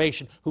women on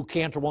probation who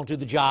can't or won't do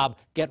the job.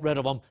 Get rid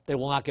of them. They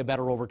will not get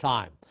better over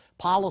time.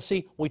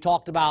 Policy, we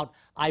talked about.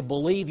 I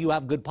believe you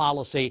have good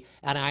policy,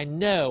 and I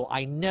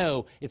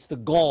know it's the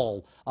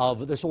goal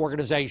of this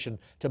organization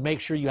to make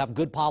sure you have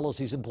good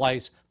policies in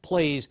place.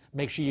 Please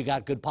make sure you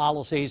got good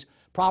policies,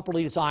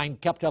 properly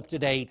designed, kept up to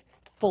date,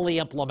 fully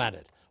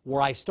implemented.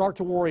 Where I start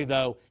to worry,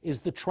 though, is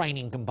the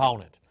training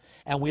component.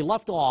 And we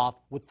left off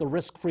with the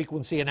risk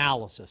frequency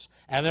analysis.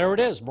 And there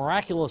it is,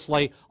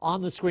 miraculously,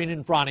 on the screen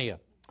in front of you.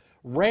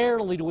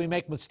 Rarely do we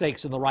make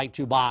mistakes in the right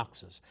two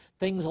boxes.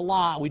 We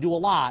do a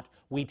lot,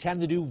 we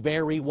tend to do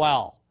very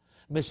well.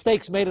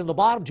 Mistakes made in the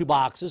bottom two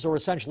boxes are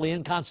essentially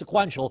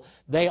inconsequential.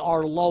 They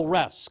are low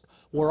risk.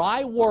 Where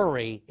I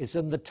worry is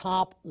in the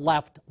top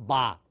left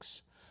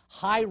box.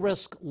 High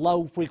risk,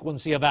 low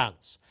frequency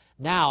events.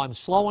 Now I'm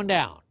slowing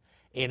down.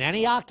 In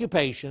any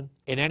occupation,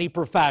 in any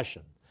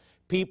profession,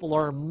 people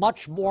are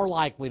much more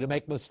likely to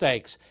make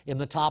mistakes in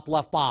the top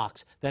left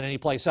box than any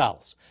place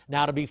else.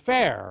 Now, to be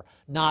fair,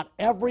 not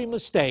every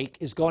mistake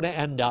is going to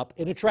end up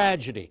in a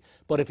tragedy.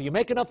 But if you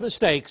make enough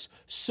mistakes,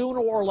 sooner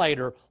or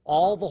later,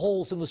 all the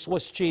holes in the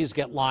Swiss cheese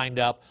get lined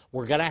up.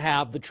 We're going to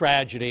have the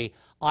tragedy.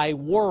 I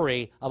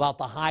worry about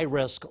the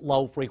high-risk,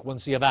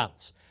 low-frequency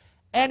events.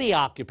 Any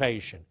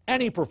occupation,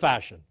 any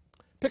profession.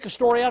 Pick a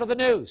story out of the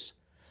news.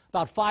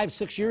 About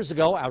 5-6 years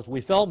ago, as we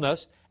filmed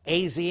this,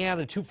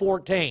 Asiana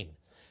 214.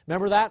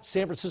 Remember that?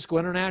 San Francisco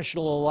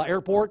International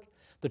Airport?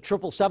 The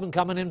 777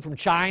 coming in from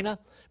China,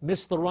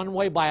 missed the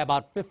runway by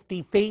about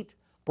 50 feet,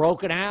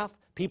 broke in half.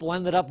 People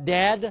ended up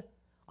dead.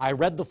 I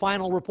read the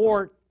final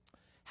report.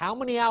 How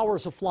many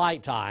hours of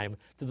flight time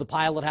did the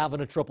pilot have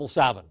in a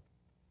 777?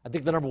 I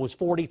think the number was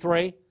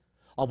 43,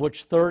 of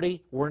which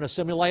 30 were in a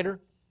simulator.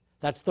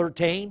 That's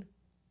 13.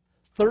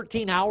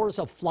 13 hours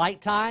of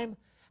flight time?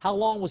 How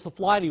long was the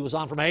flight he was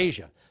on from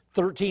Asia?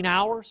 13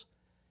 hours?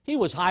 He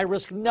was high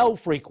risk, no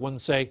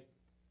frequency.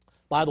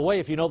 By the way,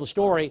 if you know the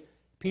story,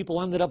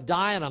 people ended up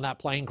dying on that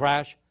plane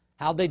crash.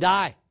 How'd they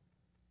die?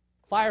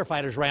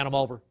 Firefighters ran them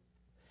over.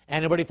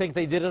 Anybody think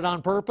they did it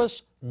on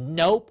purpose?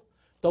 Nope.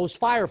 Those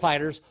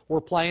firefighters were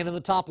playing in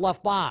the top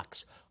left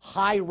box.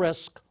 High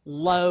risk,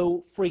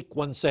 low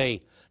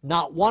frequency.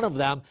 Not one of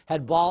them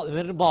had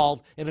been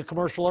involved in a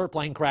commercial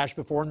airplane crash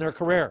before in their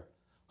career.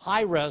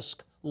 High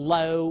risk,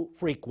 low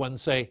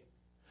frequency.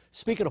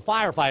 Speaking of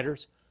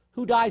firefighters,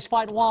 who dies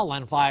fighting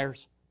wildland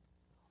fires?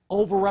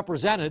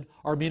 Overrepresented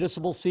are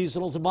municipal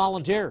seasonals and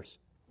volunteers.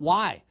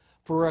 Why?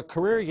 For a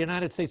career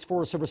United States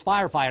Forest Service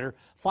firefighter,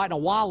 fighting a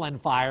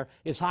wildland fire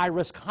is high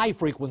risk, high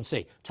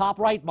frequency. Top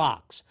right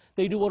box.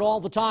 They do it all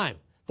the time.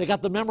 They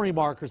got the memory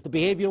markers, the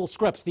behavioral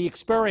scripts, the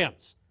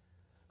experience.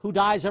 Who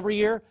dies every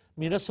year?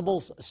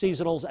 Municipals,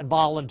 seasonals, and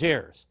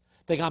volunteers.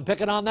 Think I'm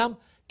picking on them?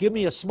 Give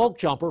me a smoke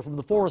jumper from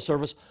the Forest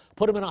Service,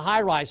 put them in a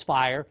high-rise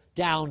fire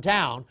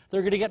downtown,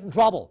 they're going to get in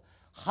trouble.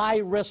 High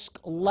risk,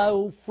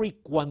 low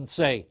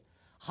frequency.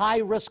 High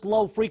risk,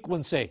 low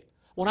frequency.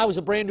 When I was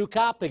a brand new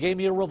cop, they gave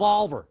me a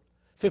revolver.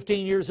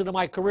 15 years into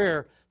my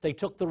career, they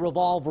took the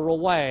revolver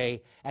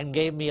away and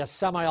gave me a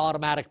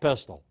semi-automatic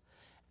pistol.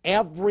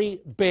 Every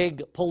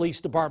big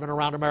police department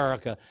around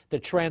America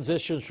that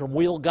transitions from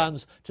wheel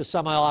guns to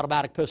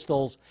semi-automatic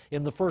pistols,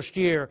 in the first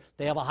year,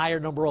 they have a higher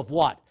number of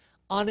what?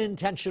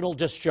 Unintentional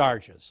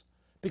discharges.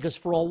 Because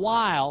for a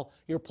while,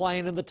 you're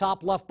playing in the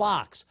top left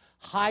box.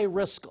 High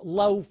risk,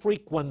 low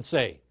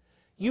frequency.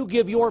 You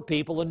give your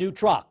people a new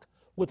truck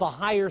with a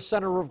higher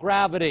center of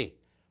gravity.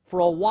 For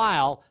a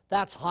while,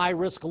 that's high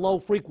risk, low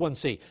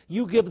frequency.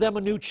 You give them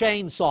a new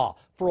chainsaw.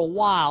 For a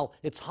while,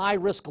 it's high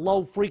risk,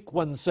 low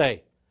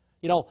frequency.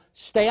 You know,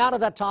 stay out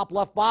of that top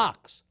left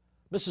box.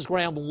 Mrs.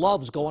 Graham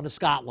loves going to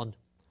Scotland.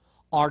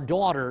 Our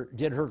daughter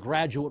did her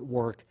graduate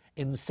work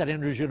in St.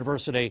 Andrews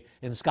University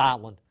in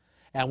Scotland,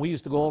 and we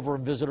used to go over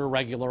and visit her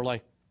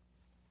regularly.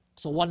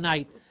 So one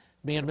night,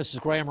 me and Mrs.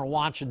 Graham are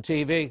watching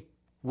TV,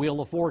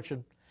 Wheel of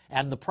Fortune,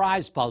 and the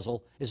prize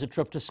puzzle is a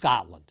trip to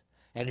Scotland.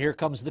 And here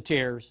comes the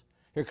tears.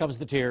 Here comes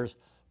the tears.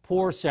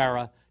 Poor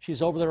Sarah.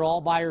 She's over there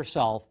all by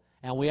herself,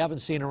 and we haven't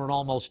seen her in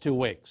almost 2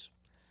 weeks.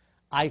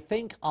 I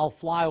think I'll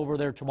fly over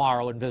there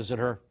tomorrow and visit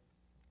her.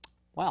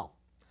 Well,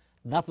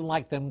 nothing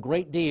like them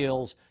great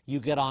deals you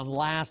get on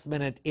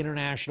last-minute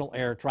international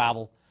air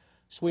travel.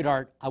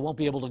 Sweetheart, I won't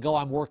be able to go.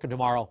 I'm working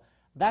tomorrow.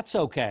 That's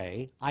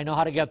okay. I know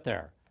how to get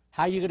there.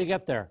 How are you going to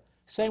get there?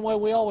 Same way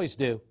we always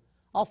do.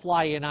 I'll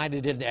fly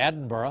United into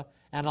Edinburgh,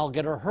 and I'll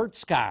get a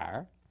Hertz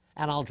car,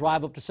 and I'll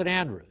drive up to St.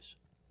 Andrews.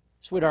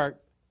 Sweetheart,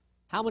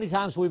 how many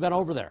times have we been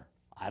over there?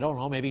 I don't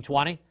know, maybe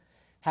 20.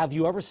 Have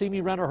you ever seen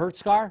me rent a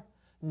Hertz car?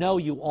 No,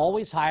 you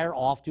always hire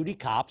off-duty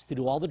cops to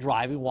do all the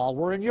driving while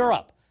we're in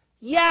Europe.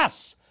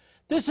 Yes!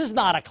 This is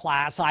not a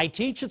class I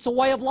teach, it's a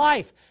way of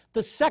life.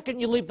 The second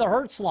you leave the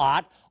Hertz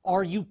lot,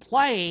 are you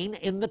playing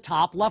in the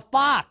top left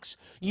box?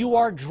 You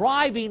are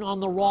driving on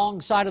the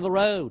wrong side of the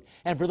road.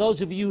 And for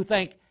those of you who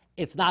think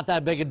it's not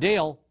that big a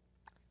deal,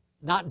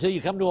 not until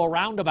you come to a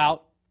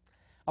roundabout.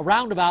 A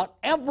roundabout,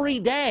 every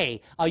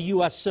day a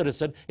U.S.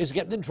 citizen is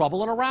getting in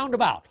trouble in a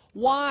roundabout.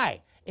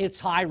 Why? It's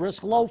high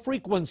risk, low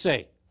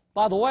frequency.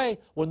 By the way,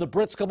 when the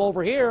Brits come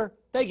over here,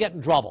 they get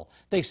in trouble.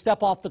 They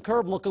step off the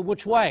curb looking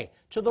which way?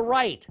 To the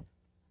right.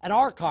 And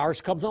our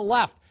cars come to the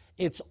left.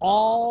 It's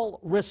all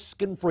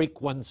risk and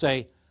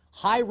frequency.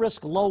 High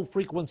risk, low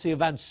frequency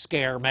events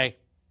scare me.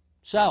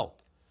 So,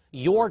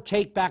 your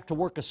take back to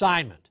work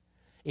assignment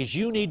is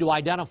you need to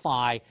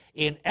identify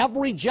in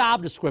every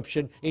job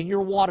description in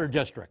your water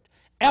district,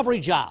 every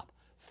job,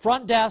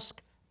 front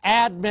desk,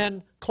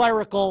 admin,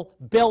 clerical,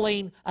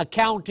 billing,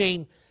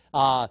 accounting,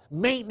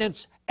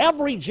 maintenance,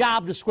 every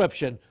job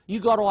description, you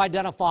got to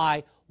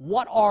identify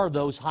What are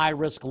those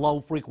high-risk,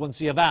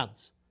 low-frequency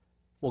events?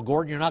 Well,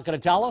 Gordon, you're not going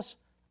to tell us?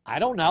 I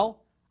don't know.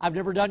 I've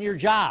never done your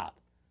job.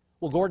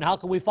 Well, Gordon, how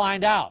can we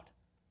find out?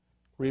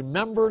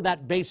 Remember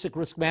that basic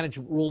risk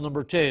management rule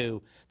number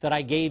 2 that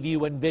I gave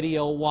you in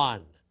video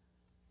 1.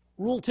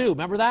 Rule 2,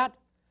 remember that?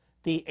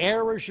 The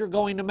errors you're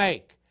going to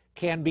make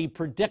can be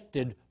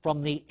predicted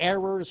from the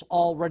errors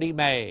already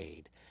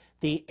made.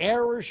 The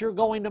errors you're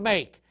going to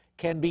make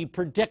can be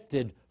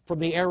predicted from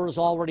the errors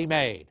already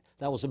made.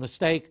 That was a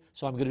mistake,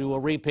 so I'm going to do a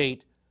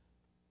repeat.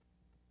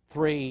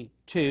 3,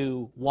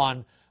 2,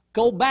 1.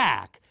 Go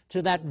back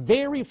to that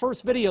very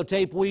first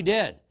videotape we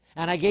did.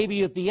 And I gave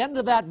you, at the end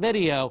of that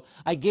video,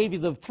 I gave you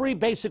the 3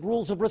 basic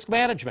rules of risk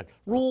management.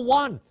 Rule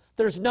 1,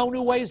 there's no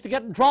new ways to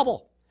get in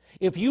trouble.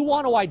 If you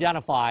want to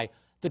identify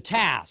the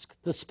task,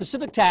 the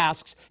specific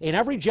tasks in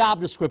every job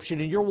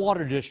description in your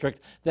water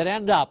district that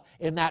end up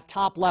in that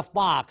top left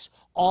box,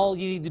 all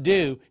you need to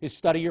do is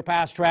study your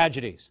past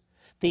tragedies.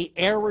 The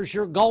errors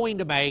you're going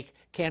to make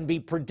can be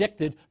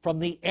predicted from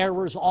the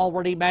errors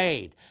already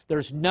made.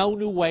 There's no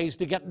new ways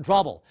to get in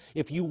trouble.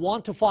 If you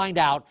want to find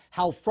out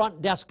how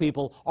front desk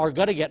people are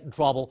going to get in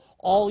trouble,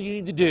 all you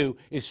need to do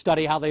is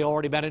study how they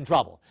already been in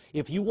trouble.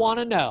 If you want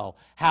to know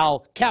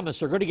how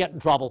chemists are going to get in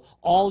trouble,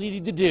 all you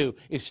need to do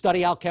is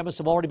study how chemists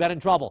have already been in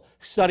trouble.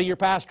 Study your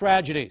past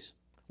tragedies.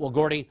 Well,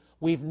 Gordy,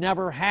 we've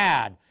never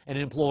had an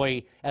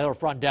employee at our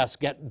front desk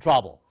get in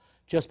trouble.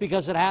 Just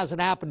because it hasn't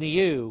happened to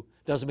you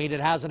doesn't mean it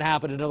hasn't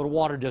happened in other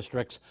water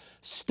districts.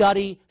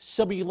 Study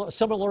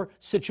similar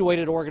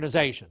situated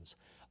organizations,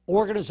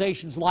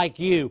 organizations like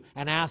you,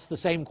 and ask the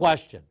same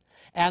question.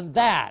 And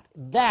that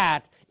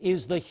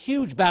is the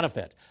huge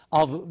benefit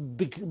of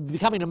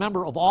becoming a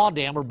member of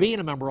AAWD&M or being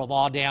a member of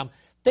AAWD&M.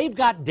 They've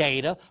got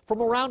data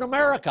from around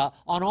America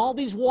on all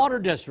these water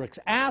districts.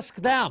 Ask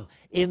them,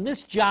 in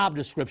this job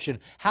description,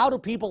 how do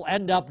people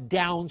end up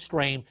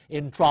downstream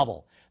in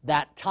trouble?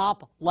 That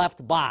top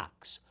left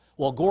box.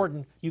 Well,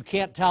 Gordon, you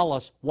can't tell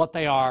us what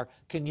they are.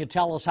 Can you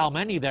tell us how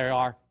many there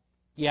are?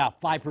 Yeah,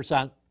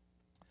 5%.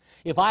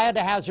 If I had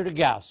to hazard a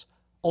guess,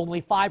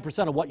 only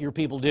 5% of what your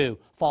people do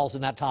falls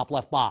in that top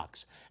left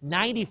box.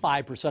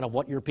 95% of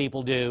what your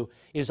people do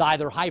is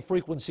either high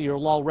frequency or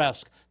low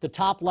risk. The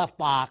top left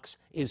box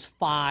is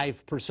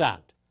 5%.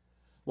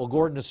 Well,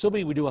 Gordon,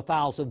 assuming we do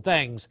 1,000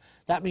 things,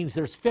 that means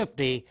there's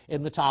 50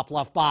 in the top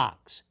left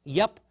box.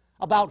 Yep,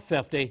 about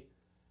 50.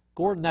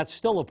 Gordon, that's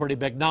still a pretty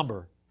big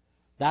number.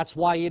 That's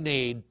why you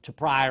need to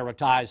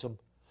prioritize them.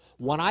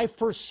 When I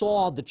first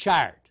saw the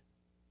chart,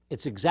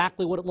 it's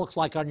exactly what it looks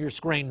like on your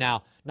screen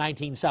now,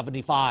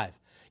 1975.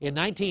 In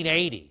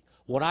 1980,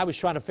 when I was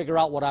trying to figure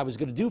out what I was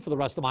going to do for the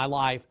rest of my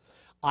life,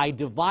 I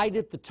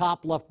divided the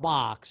top left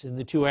box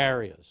into 2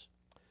 areas.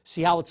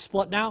 See how it's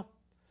split now?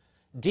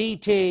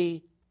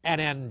 DT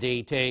and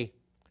NDT,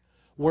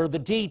 where the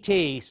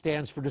DT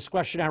stands for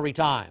discretionary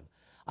time.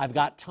 I've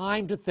got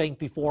time to think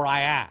before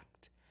I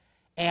act.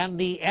 And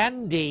the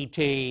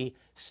NDT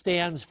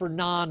stands for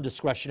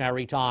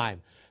non-discretionary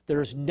time.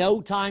 There's no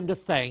time to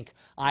think.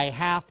 I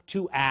have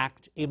to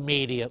act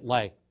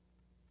immediately.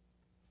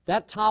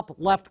 That top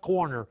left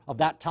corner of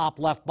that top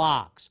left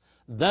box,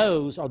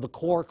 those are the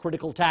core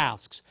critical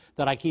tasks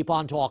that I keep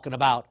on talking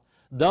about.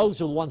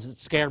 Those are the ones that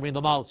scare me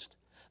the most.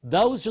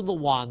 Those are the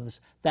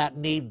ones that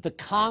need the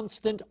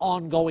constant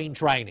ongoing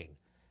training.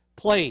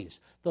 Please,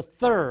 the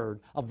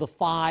 3rd of the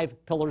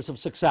 5 pillars of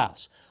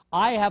success.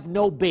 I have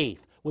no beef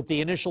with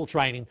the initial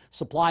training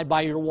supplied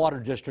by your water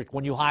district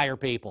when you hire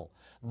people.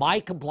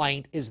 My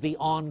complaint is the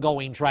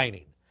ongoing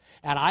training.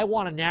 And I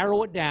want to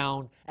narrow it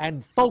down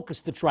and focus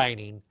the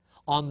training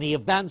on the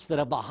events that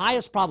have the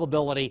highest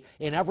probability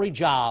in every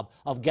job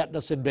of getting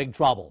us in big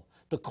trouble.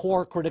 The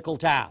core critical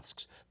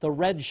tasks, the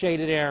red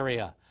shaded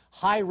area,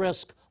 high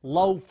risk,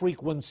 low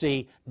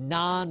frequency,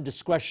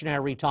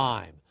 non-discretionary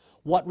time.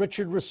 What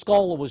Richard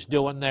Riscola was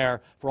doing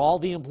there for all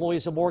the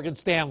employees of Morgan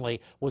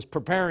Stanley was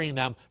preparing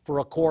them for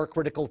a core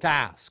critical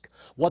task.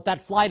 What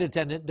that flight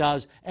attendant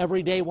does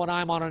every day when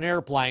I'm on an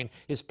airplane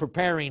is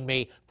preparing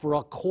me for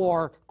a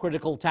core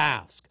critical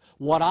task.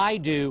 What I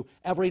do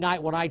every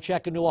night when I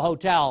check into a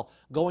hotel,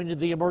 going to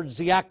the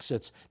emergency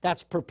exits,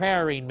 that's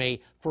preparing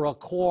me for a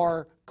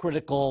core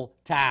critical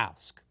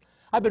task.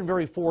 I've been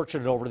very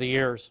fortunate over the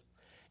years.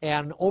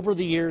 And over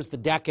the years, the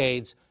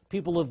decades,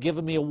 people have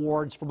given me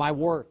awards for my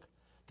work.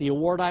 The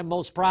award I'm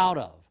most proud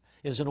of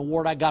is an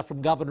award I got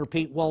from Governor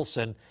Pete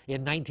Wilson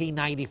in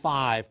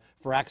 1995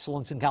 for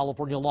excellence in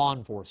California law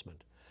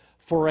enforcement,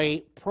 for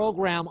a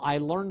program I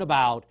learned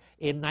about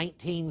in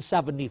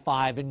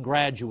 1975 in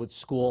graduate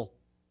school.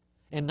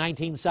 In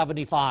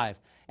 1975.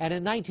 And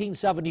in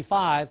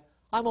 1975,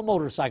 I'm a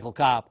motorcycle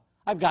cop.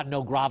 I've got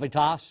no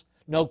gravitas,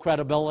 no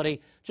credibility,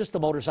 just a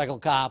motorcycle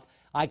cop.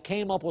 I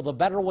came up with a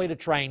better way to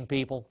train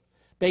people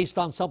based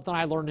on something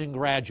I learned in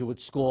graduate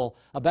school,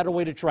 a better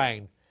way to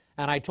train.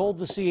 And I told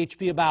the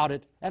CHP about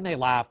it, and they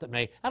laughed at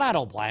me, and I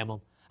don't blame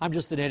them. I'm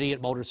just an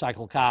idiot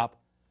motorcycle cop.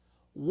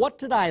 What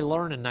did I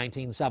learn in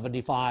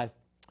 1975?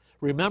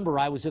 Remember,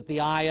 I was at the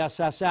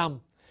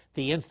ISSM,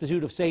 the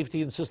Institute of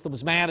Safety and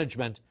Systems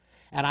Management,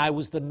 and I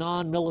was the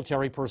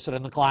non-military person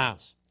in the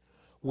class.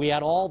 we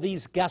had all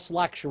these guest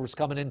lecturers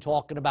coming in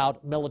talking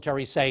about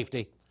military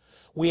safety.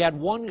 We had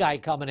one guy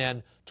coming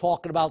in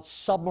talking about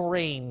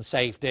submarine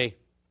safety.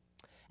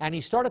 And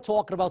he started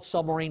talking about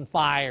submarine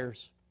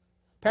fires.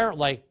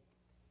 Apparently,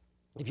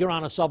 if you're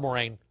on a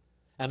submarine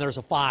and there's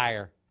a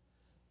fire,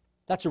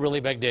 that's a really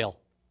big deal.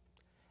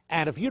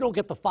 And if you don't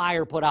get the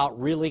fire put out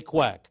really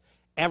quick,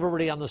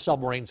 everybody on the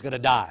submarine is going to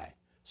die.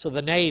 So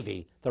the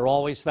Navy, they're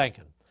always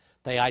thinking.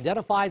 They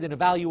identified and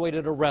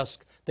evaluated a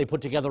risk. They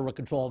put together a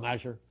control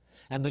measure.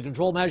 And the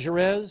control measure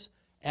is,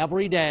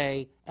 every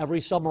day, every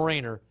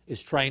submariner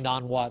is trained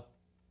on what?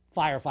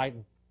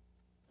 Firefighting.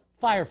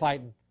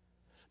 Firefighting.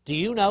 Do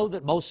you know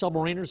that most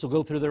submariners will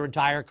go through their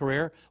entire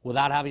career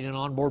without having an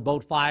onboard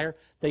boat fire?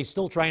 They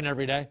still train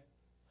every day.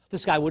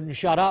 This guy wouldn't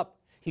shut up.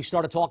 He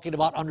started talking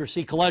about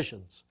undersea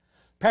collisions.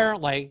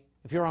 Apparently,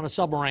 if you're on a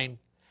submarine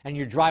and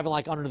you're driving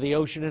like under the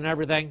ocean and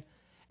everything,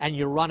 and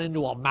you run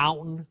into a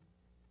mountain,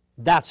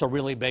 that's a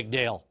really big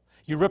deal.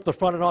 You rip the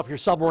front end off your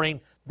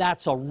submarine,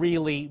 that's a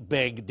really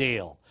big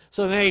deal.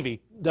 So the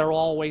Navy, they're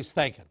always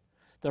thinking.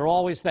 They're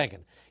always thinking.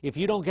 If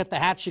you don't get the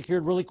hatch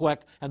secured really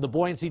quick and the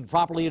buoyancy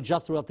properly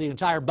adjusted throughout the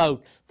entire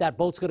boat, that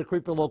boat's going to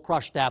creep below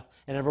crush depth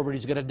and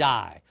everybody's going to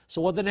die.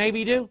 So what did the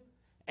Navy do?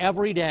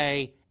 Every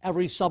day,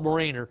 every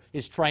submariner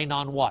is trained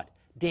on what?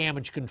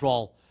 Damage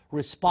control,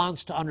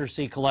 response to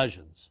undersea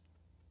collisions.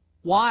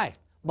 Why?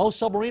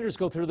 Most submariners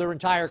go through their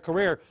entire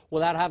career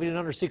without having an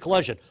undersea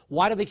collision.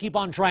 Why do they keep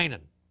on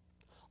training?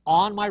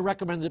 On my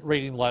recommended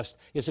reading list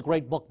is a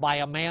great book by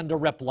Amanda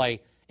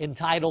Ripley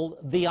entitled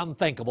The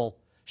Unthinkable.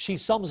 She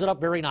sums it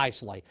up very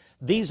nicely.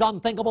 These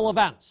unthinkable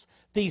events,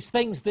 these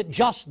things that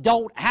just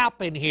don't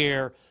happen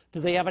here, do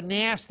they have a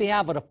nasty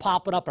habit of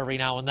popping up every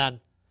now and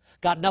then?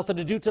 Got nothing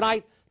to do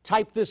tonight?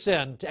 Type this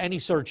in to any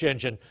search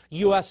engine.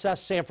 USS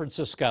San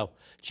Francisco,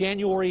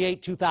 January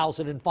 8,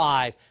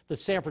 2005. The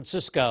San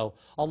Francisco,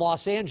 a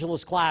Los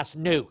Angeles-class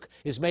nuke,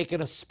 is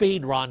making a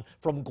speed run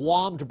from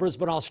Guam to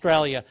Brisbane,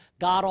 Australia.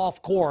 Got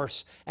off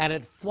course, and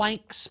at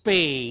flank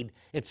speed,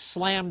 it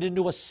slammed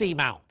into a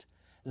seamount.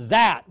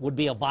 That would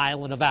be a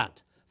violent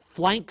event.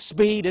 Flank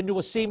speed into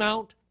a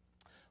seamount,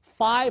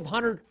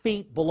 500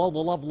 feet below the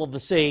level of the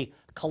sea,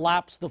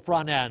 collapsed the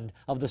front end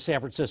of the San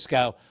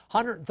Francisco.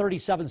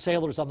 137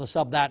 sailors on the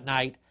sub that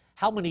night.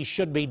 How many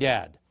should be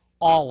dead?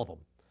 All of them.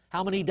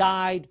 How many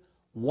died?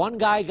 One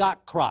guy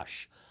got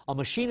crushed. A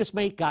machinist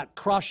mate got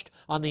crushed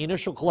on the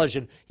initial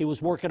collision. He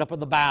was working up in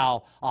the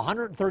bow.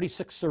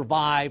 136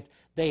 survived.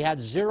 They had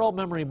 0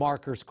 memory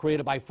markers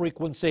created by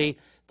frequency.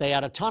 They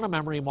had a ton of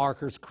memory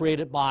markers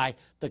created by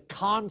the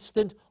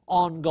constant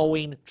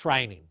ongoing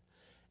training.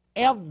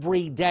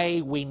 Every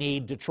day we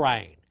need to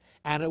train.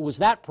 And it was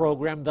that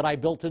program that I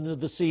built into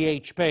the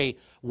CHP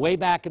way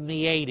back in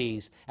the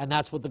 80s, and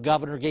that's what the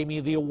governor gave me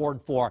the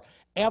award for.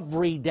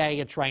 Every day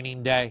a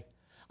training day.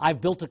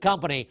 I've built a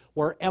company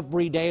where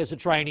every day is a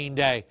training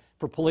day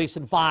for police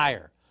and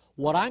fire.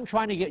 What I'm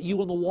trying to get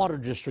you in the water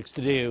districts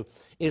to do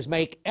is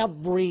make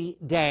every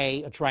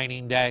day a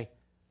training day.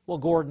 Well,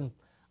 Gordon,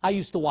 I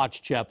used to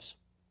watch Chips.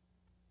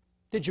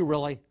 Did you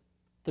really?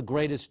 The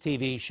greatest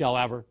TV show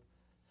ever.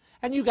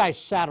 And you guys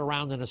sat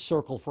around in a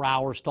circle for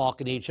hours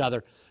talking to each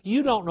other.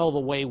 You don't know the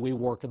way we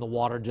work in the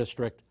water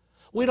district.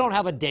 We don't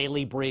have a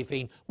daily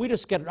briefing. We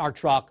just get in our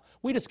truck.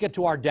 We just get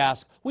to our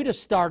desk. We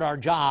just start our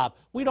job.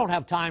 We don't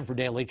have time for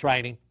daily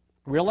training.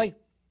 Really?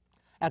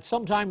 At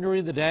some time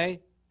during the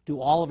day, do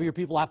all of your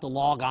people have to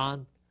log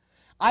on?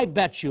 I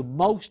bet you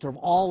most of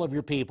all of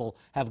your people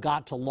have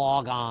got to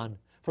log on.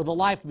 For the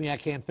life of me, I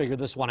can't figure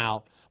this one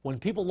out. When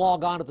people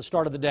log on at the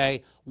start of the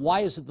day,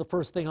 why is it the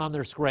first thing on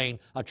their screen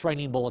a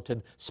training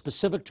bulletin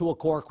specific to a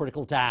core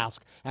critical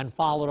task and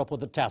followed up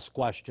with a test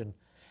question?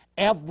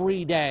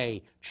 Every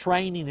day,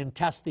 training and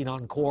testing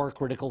on core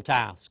critical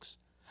tasks.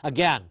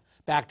 Again,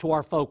 back to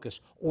our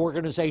focus,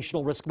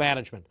 organizational risk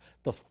management,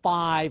 the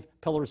 5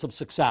 pillars of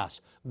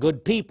success.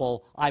 Good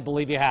people, I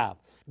believe you have.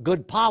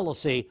 Good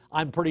policy,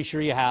 I'm pretty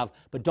sure you have,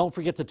 but don't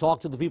forget to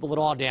talk to the people at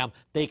AAWD&M.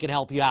 They can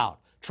help you out.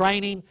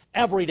 Training,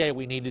 every day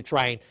we need to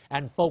train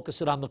and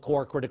focus it on the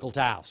core critical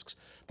tasks.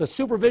 The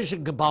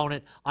supervision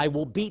component I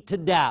will beat to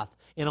death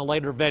in a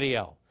later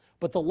video.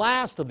 But the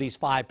last of these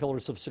 5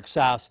 pillars of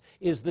success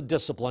is the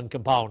discipline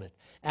component,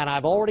 and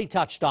I've already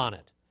touched on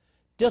it.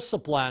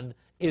 Discipline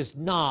is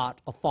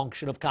not a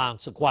function of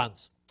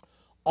consequence.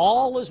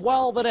 All is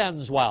well that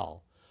ends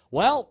well.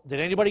 Well, did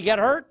anybody get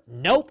hurt?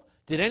 Nope.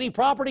 Did any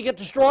property get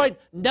destroyed?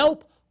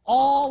 Nope.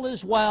 All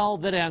is well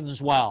that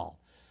ends well.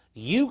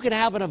 You can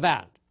have an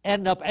event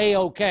end up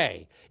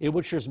A-OK, in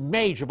which there's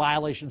major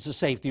violations of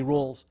safety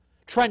rules.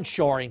 Trench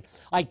shoring.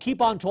 I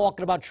keep on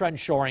talking about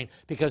trench shoring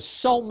because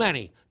so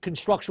many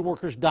construction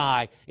workers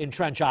die in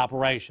trench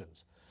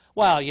operations.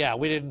 Well, yeah,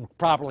 we didn't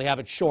properly have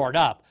it shored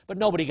up, but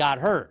nobody got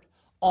hurt.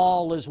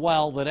 All is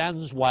well that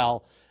ends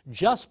well.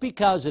 Just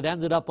because it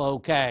ended up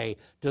okay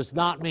does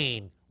not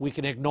mean we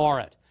can ignore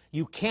it.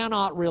 You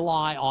cannot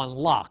rely on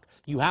luck.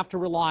 You have to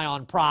rely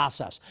on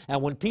process.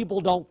 And when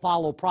people don't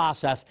follow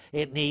process,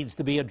 it needs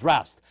to be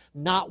addressed,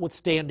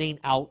 notwithstanding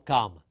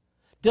outcome.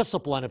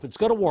 Discipline, if it's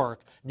going to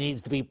work,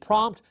 needs to be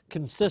prompt,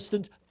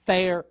 consistent,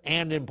 fair,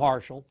 and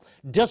impartial.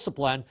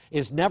 Discipline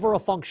is never a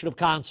function of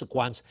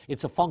consequence.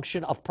 It's a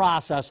function of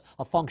process,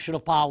 a function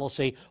of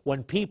policy.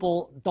 When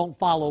people don't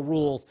follow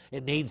rules,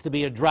 it needs to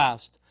be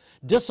addressed.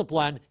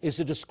 Discipline is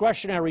a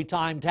discretionary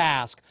time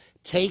task.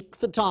 Take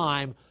the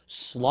time,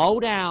 slow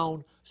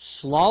down,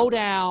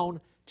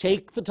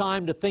 take the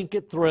time to think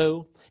it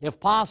through. If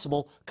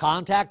possible,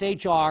 contact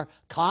HR,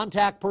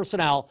 contact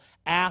personnel,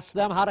 ask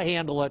them how to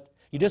handle it.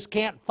 You just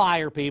can't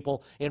fire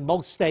people. In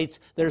most states,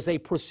 there's a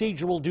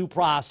procedural due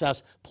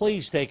process.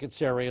 Please take it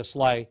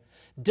seriously.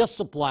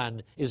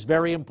 Discipline is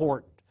very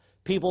important.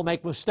 People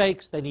make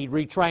mistakes. They need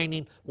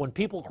retraining. When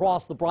people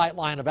cross the bright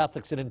line of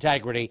ethics and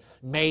integrity,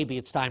 maybe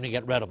it's time to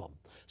get rid of them.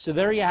 So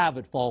there you have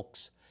it,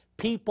 folks.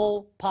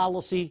 People,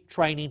 policy,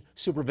 training,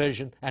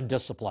 supervision, and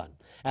discipline.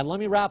 And let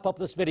me wrap up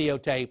this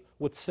videotape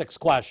with 6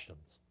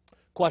 questions.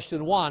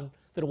 Question 1,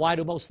 then why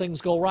do most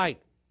things go right?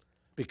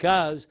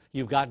 Because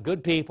you've got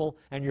good people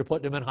and you're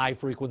putting them in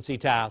high-frequency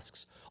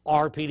tasks.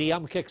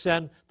 RPDM kicks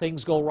in,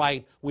 things go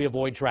right, we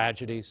avoid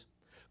tragedies.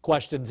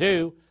 Question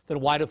 2, then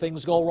why do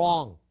things go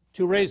wrong?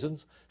 2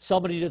 reasons.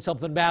 Somebody did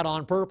something bad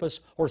on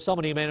purpose or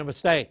somebody made a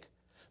mistake.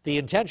 The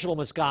intentional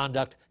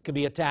misconduct can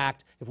be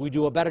attacked if we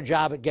do a better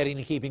job at getting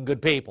and keeping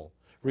good people.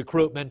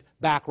 Recruitment,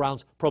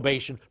 backgrounds,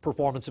 probation,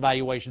 performance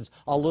evaluations,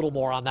 a little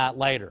more on that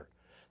later.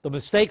 The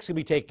mistakes can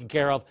be taken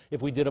care of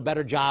if we did a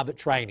better job at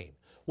training.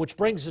 Which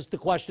brings us to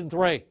question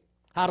 3.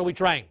 How do we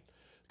train?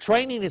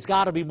 Training has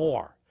got to be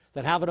more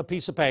than having a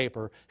piece of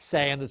paper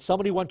saying that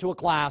somebody went to a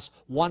class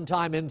one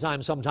time, in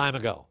time, some time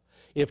ago.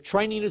 If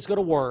training is going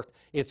to work,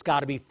 it's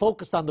got to be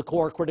focused on the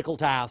core critical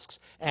tasks,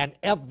 and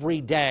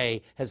every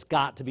day has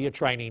got to be a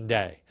training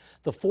day.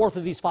 The 4th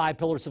of these 5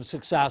 pillars of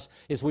success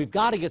is we've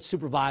got to get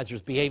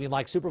supervisors behaving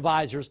like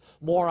supervisors,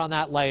 more on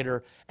that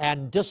later,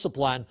 and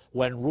discipline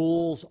when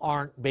rules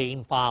aren't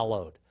being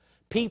followed.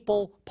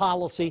 People,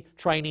 policy,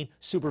 training,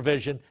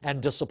 supervision,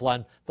 and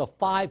discipline, the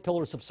 5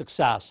 pillars of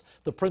success,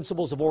 the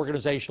principles of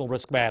organizational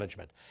risk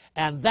management.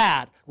 And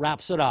that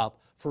wraps it up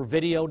for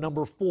video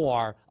number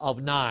 4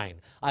 of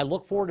 9. I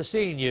look forward to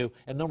seeing you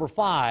in number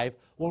 5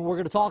 when we're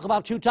going to talk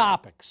about 2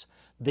 topics,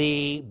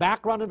 the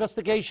background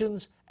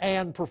investigations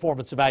and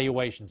performance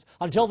evaluations.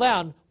 Until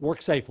then,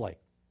 work safely.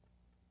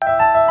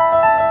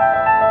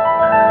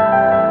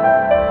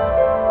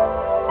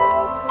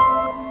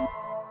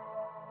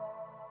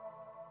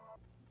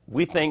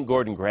 We thank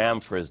Gordon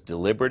Graham for his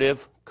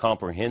deliberative,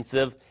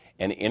 comprehensive,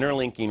 and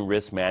interlinking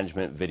risk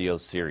management video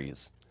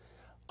series.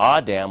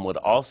 AAWD&M would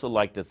also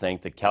like to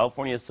thank the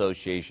California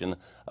Association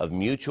of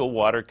Mutual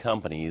Water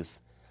Companies,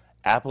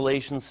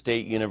 Appalachian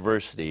State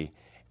University,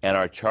 and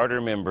our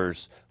charter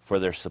members for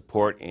their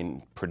support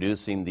in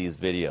producing these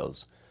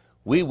videos.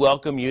 We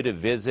welcome you to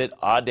visit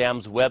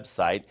AAWD&M's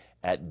website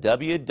at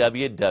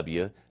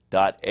www.aawdm.org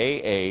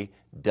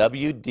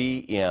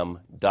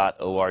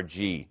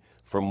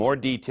for more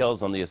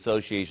details on the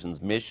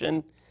association's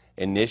mission,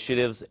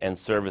 initiatives, and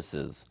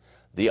services.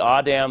 The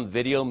AAWD&M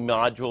video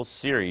module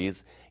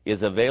series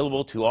is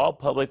available to all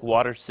public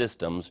water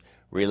systems,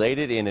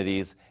 related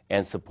entities,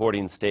 and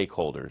supporting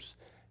stakeholders.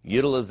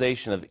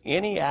 Utilization of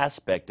any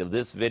aspect of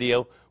this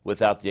video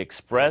without the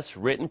express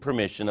written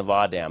permission of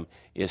AAWD&M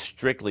is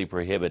strictly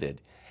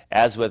prohibited.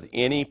 As with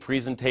any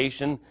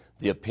presentation,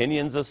 the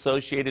opinions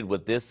associated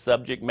with this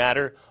subject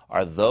matter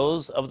are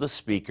those of the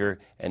speaker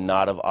and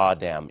not of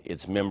AAWD&M,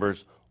 its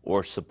members,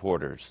 or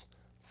supporters.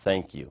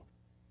 Thank you.